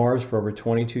was at Mars for over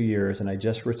 22 years and I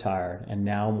just retired, and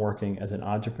now I'm working as an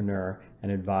entrepreneur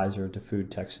and advisor to food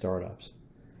tech startups.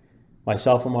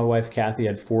 Myself and my wife Kathy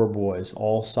had 4 boys,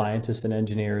 all scientists and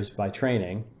engineers by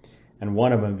training, and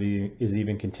one of them is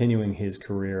even continuing his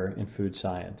career in food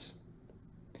science.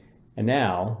 And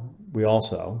now we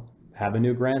also have a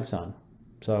new grandson.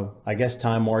 So I guess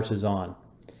time marches on,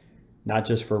 not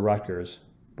just for Rutgers,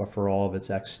 but for all of its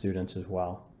ex-students as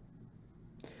well.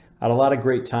 I had a lot of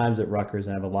great times at Rutgers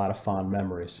and I have a lot of fond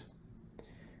memories.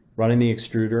 Running the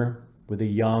extruder with a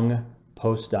young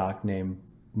postdoc named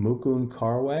Mukund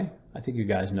Karwe. I think you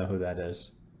guys know who that is.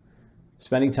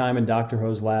 Spending time in Dr.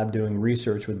 Ho's lab doing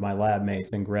research with my lab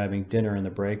mates and grabbing dinner in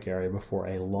the break area before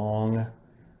a long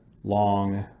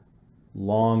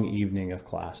evening of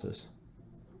classes.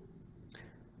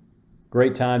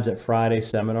 Great times at Friday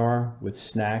seminar with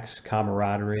snacks,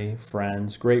 camaraderie,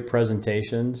 friends, great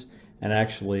presentations, and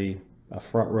actually a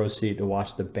front row seat to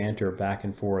watch the banter back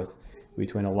and forth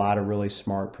between a lot of really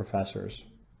smart professors.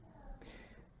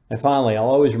 And finally, I'll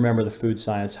always remember the food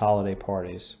science holiday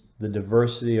parties, the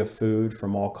diversity of food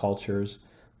from all cultures,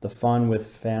 the fun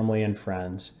with family and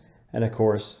friends, and of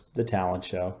course, the talent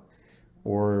show,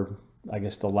 or I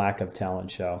guess the lack of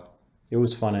talent show. It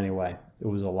was fun anyway. It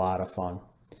was a lot of fun.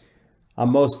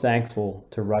 I'm most thankful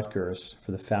to Rutgers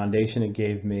for the foundation it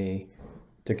gave me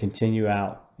to continue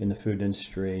out in the food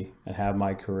industry and have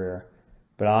my career.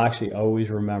 But I'll actually always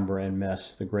remember and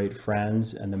miss the great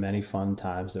friends and the many fun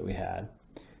times that we had.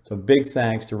 So big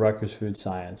thanks to Rutgers Food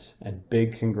Science and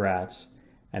big congrats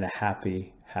and a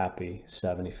happy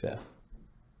 75th.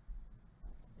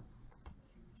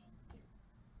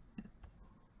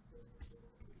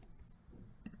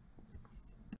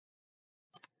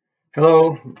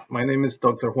 Hello, my name is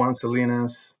Dr. Juan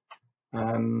Salinas,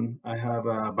 and I have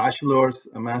a bachelor's,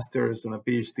 a master's, and a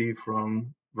PhD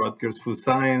from Rutgers Food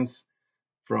Science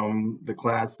from the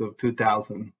class of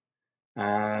 2000.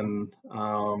 And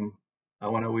I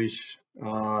want to wish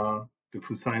the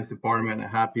Food Science Department a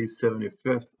happy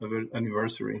 75th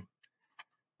anniversary.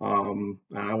 And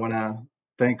I want to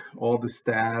thank all the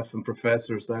staff and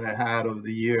professors that I had over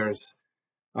the years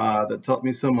that taught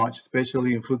me so much,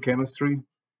 especially in food chemistry,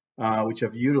 which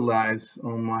I've utilized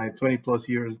on my 20+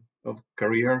 years of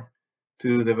career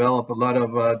to develop a lot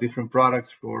of different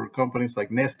products for companies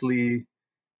like Nestle,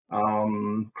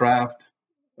 Kraft,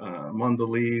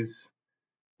 Mondelez,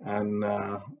 and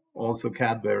also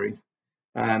Cadbury.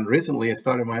 And recently I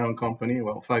started my own company,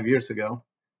 well, 5 years ago,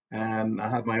 and I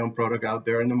have my own product out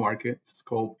there in the market. It's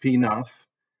called Peanuff,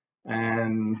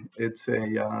 and it's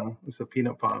a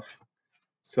peanut puff.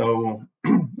 So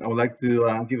I would like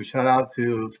to give a shout out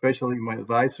to especially my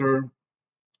advisor,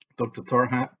 Dr.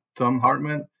 Tom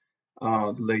Hartman,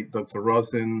 the late Dr.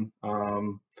 Lawson,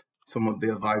 some of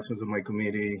the advisors of my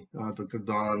committee, Dr.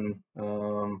 Don,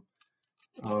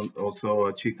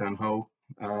 also Chitan Ho,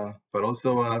 but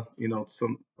also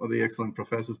some of the excellent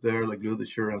professors there like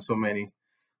Ludisher and so many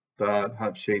that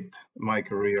have shaped my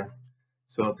career.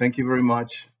 So thank you very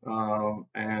much,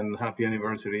 and happy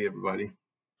anniversary, everybody.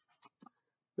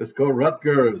 Let's go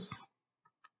Rutgers.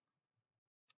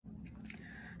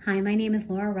 Hi, my name is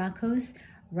Laura Rockos,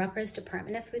 Rutgers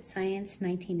Department of Food Science,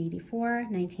 1984,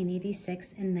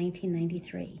 1986, and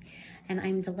 1993. And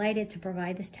I'm delighted to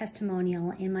provide this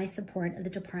testimonial in my support of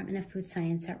the Department of Food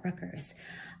Science at Rutgers.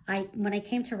 When I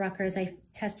came to Rutgers, I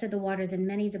tested the waters in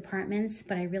many departments,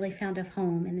 but I really found a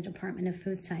home in the Department of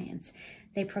Food Science.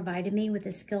 They provided me with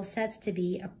the skill sets to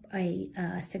be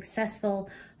a successful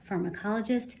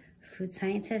pharmacologist, food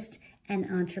scientist, and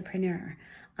entrepreneur.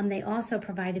 They also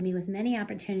provided me with many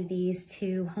opportunities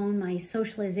to hone my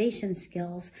socialization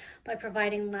skills by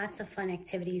providing lots of fun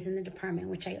activities in the department,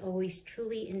 which I always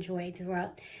truly enjoyed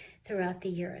throughout the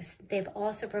years. They've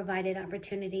also provided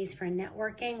opportunities for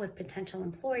networking with potential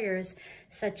employers,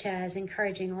 such as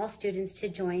encouraging all students to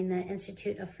join the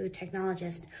Institute of Food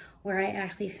Technologists, where I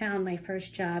actually found my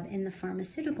first job in the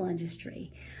pharmaceutical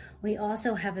industry. We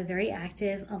also have a very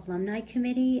active alumni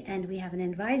committee, and we have an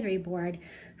advisory board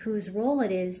whose role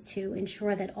it is to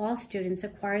ensure that all students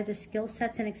acquire the skill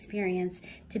sets and experience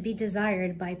to be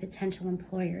desired by potential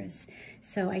employers.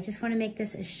 So I just want to make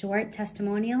this a short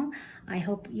testimonial. I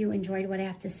hope you enjoyed what I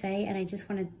have to say, and I just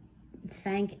want to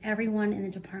thank everyone in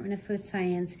the Department of Food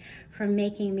Science for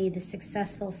making me the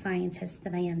successful scientist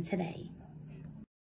that I am today.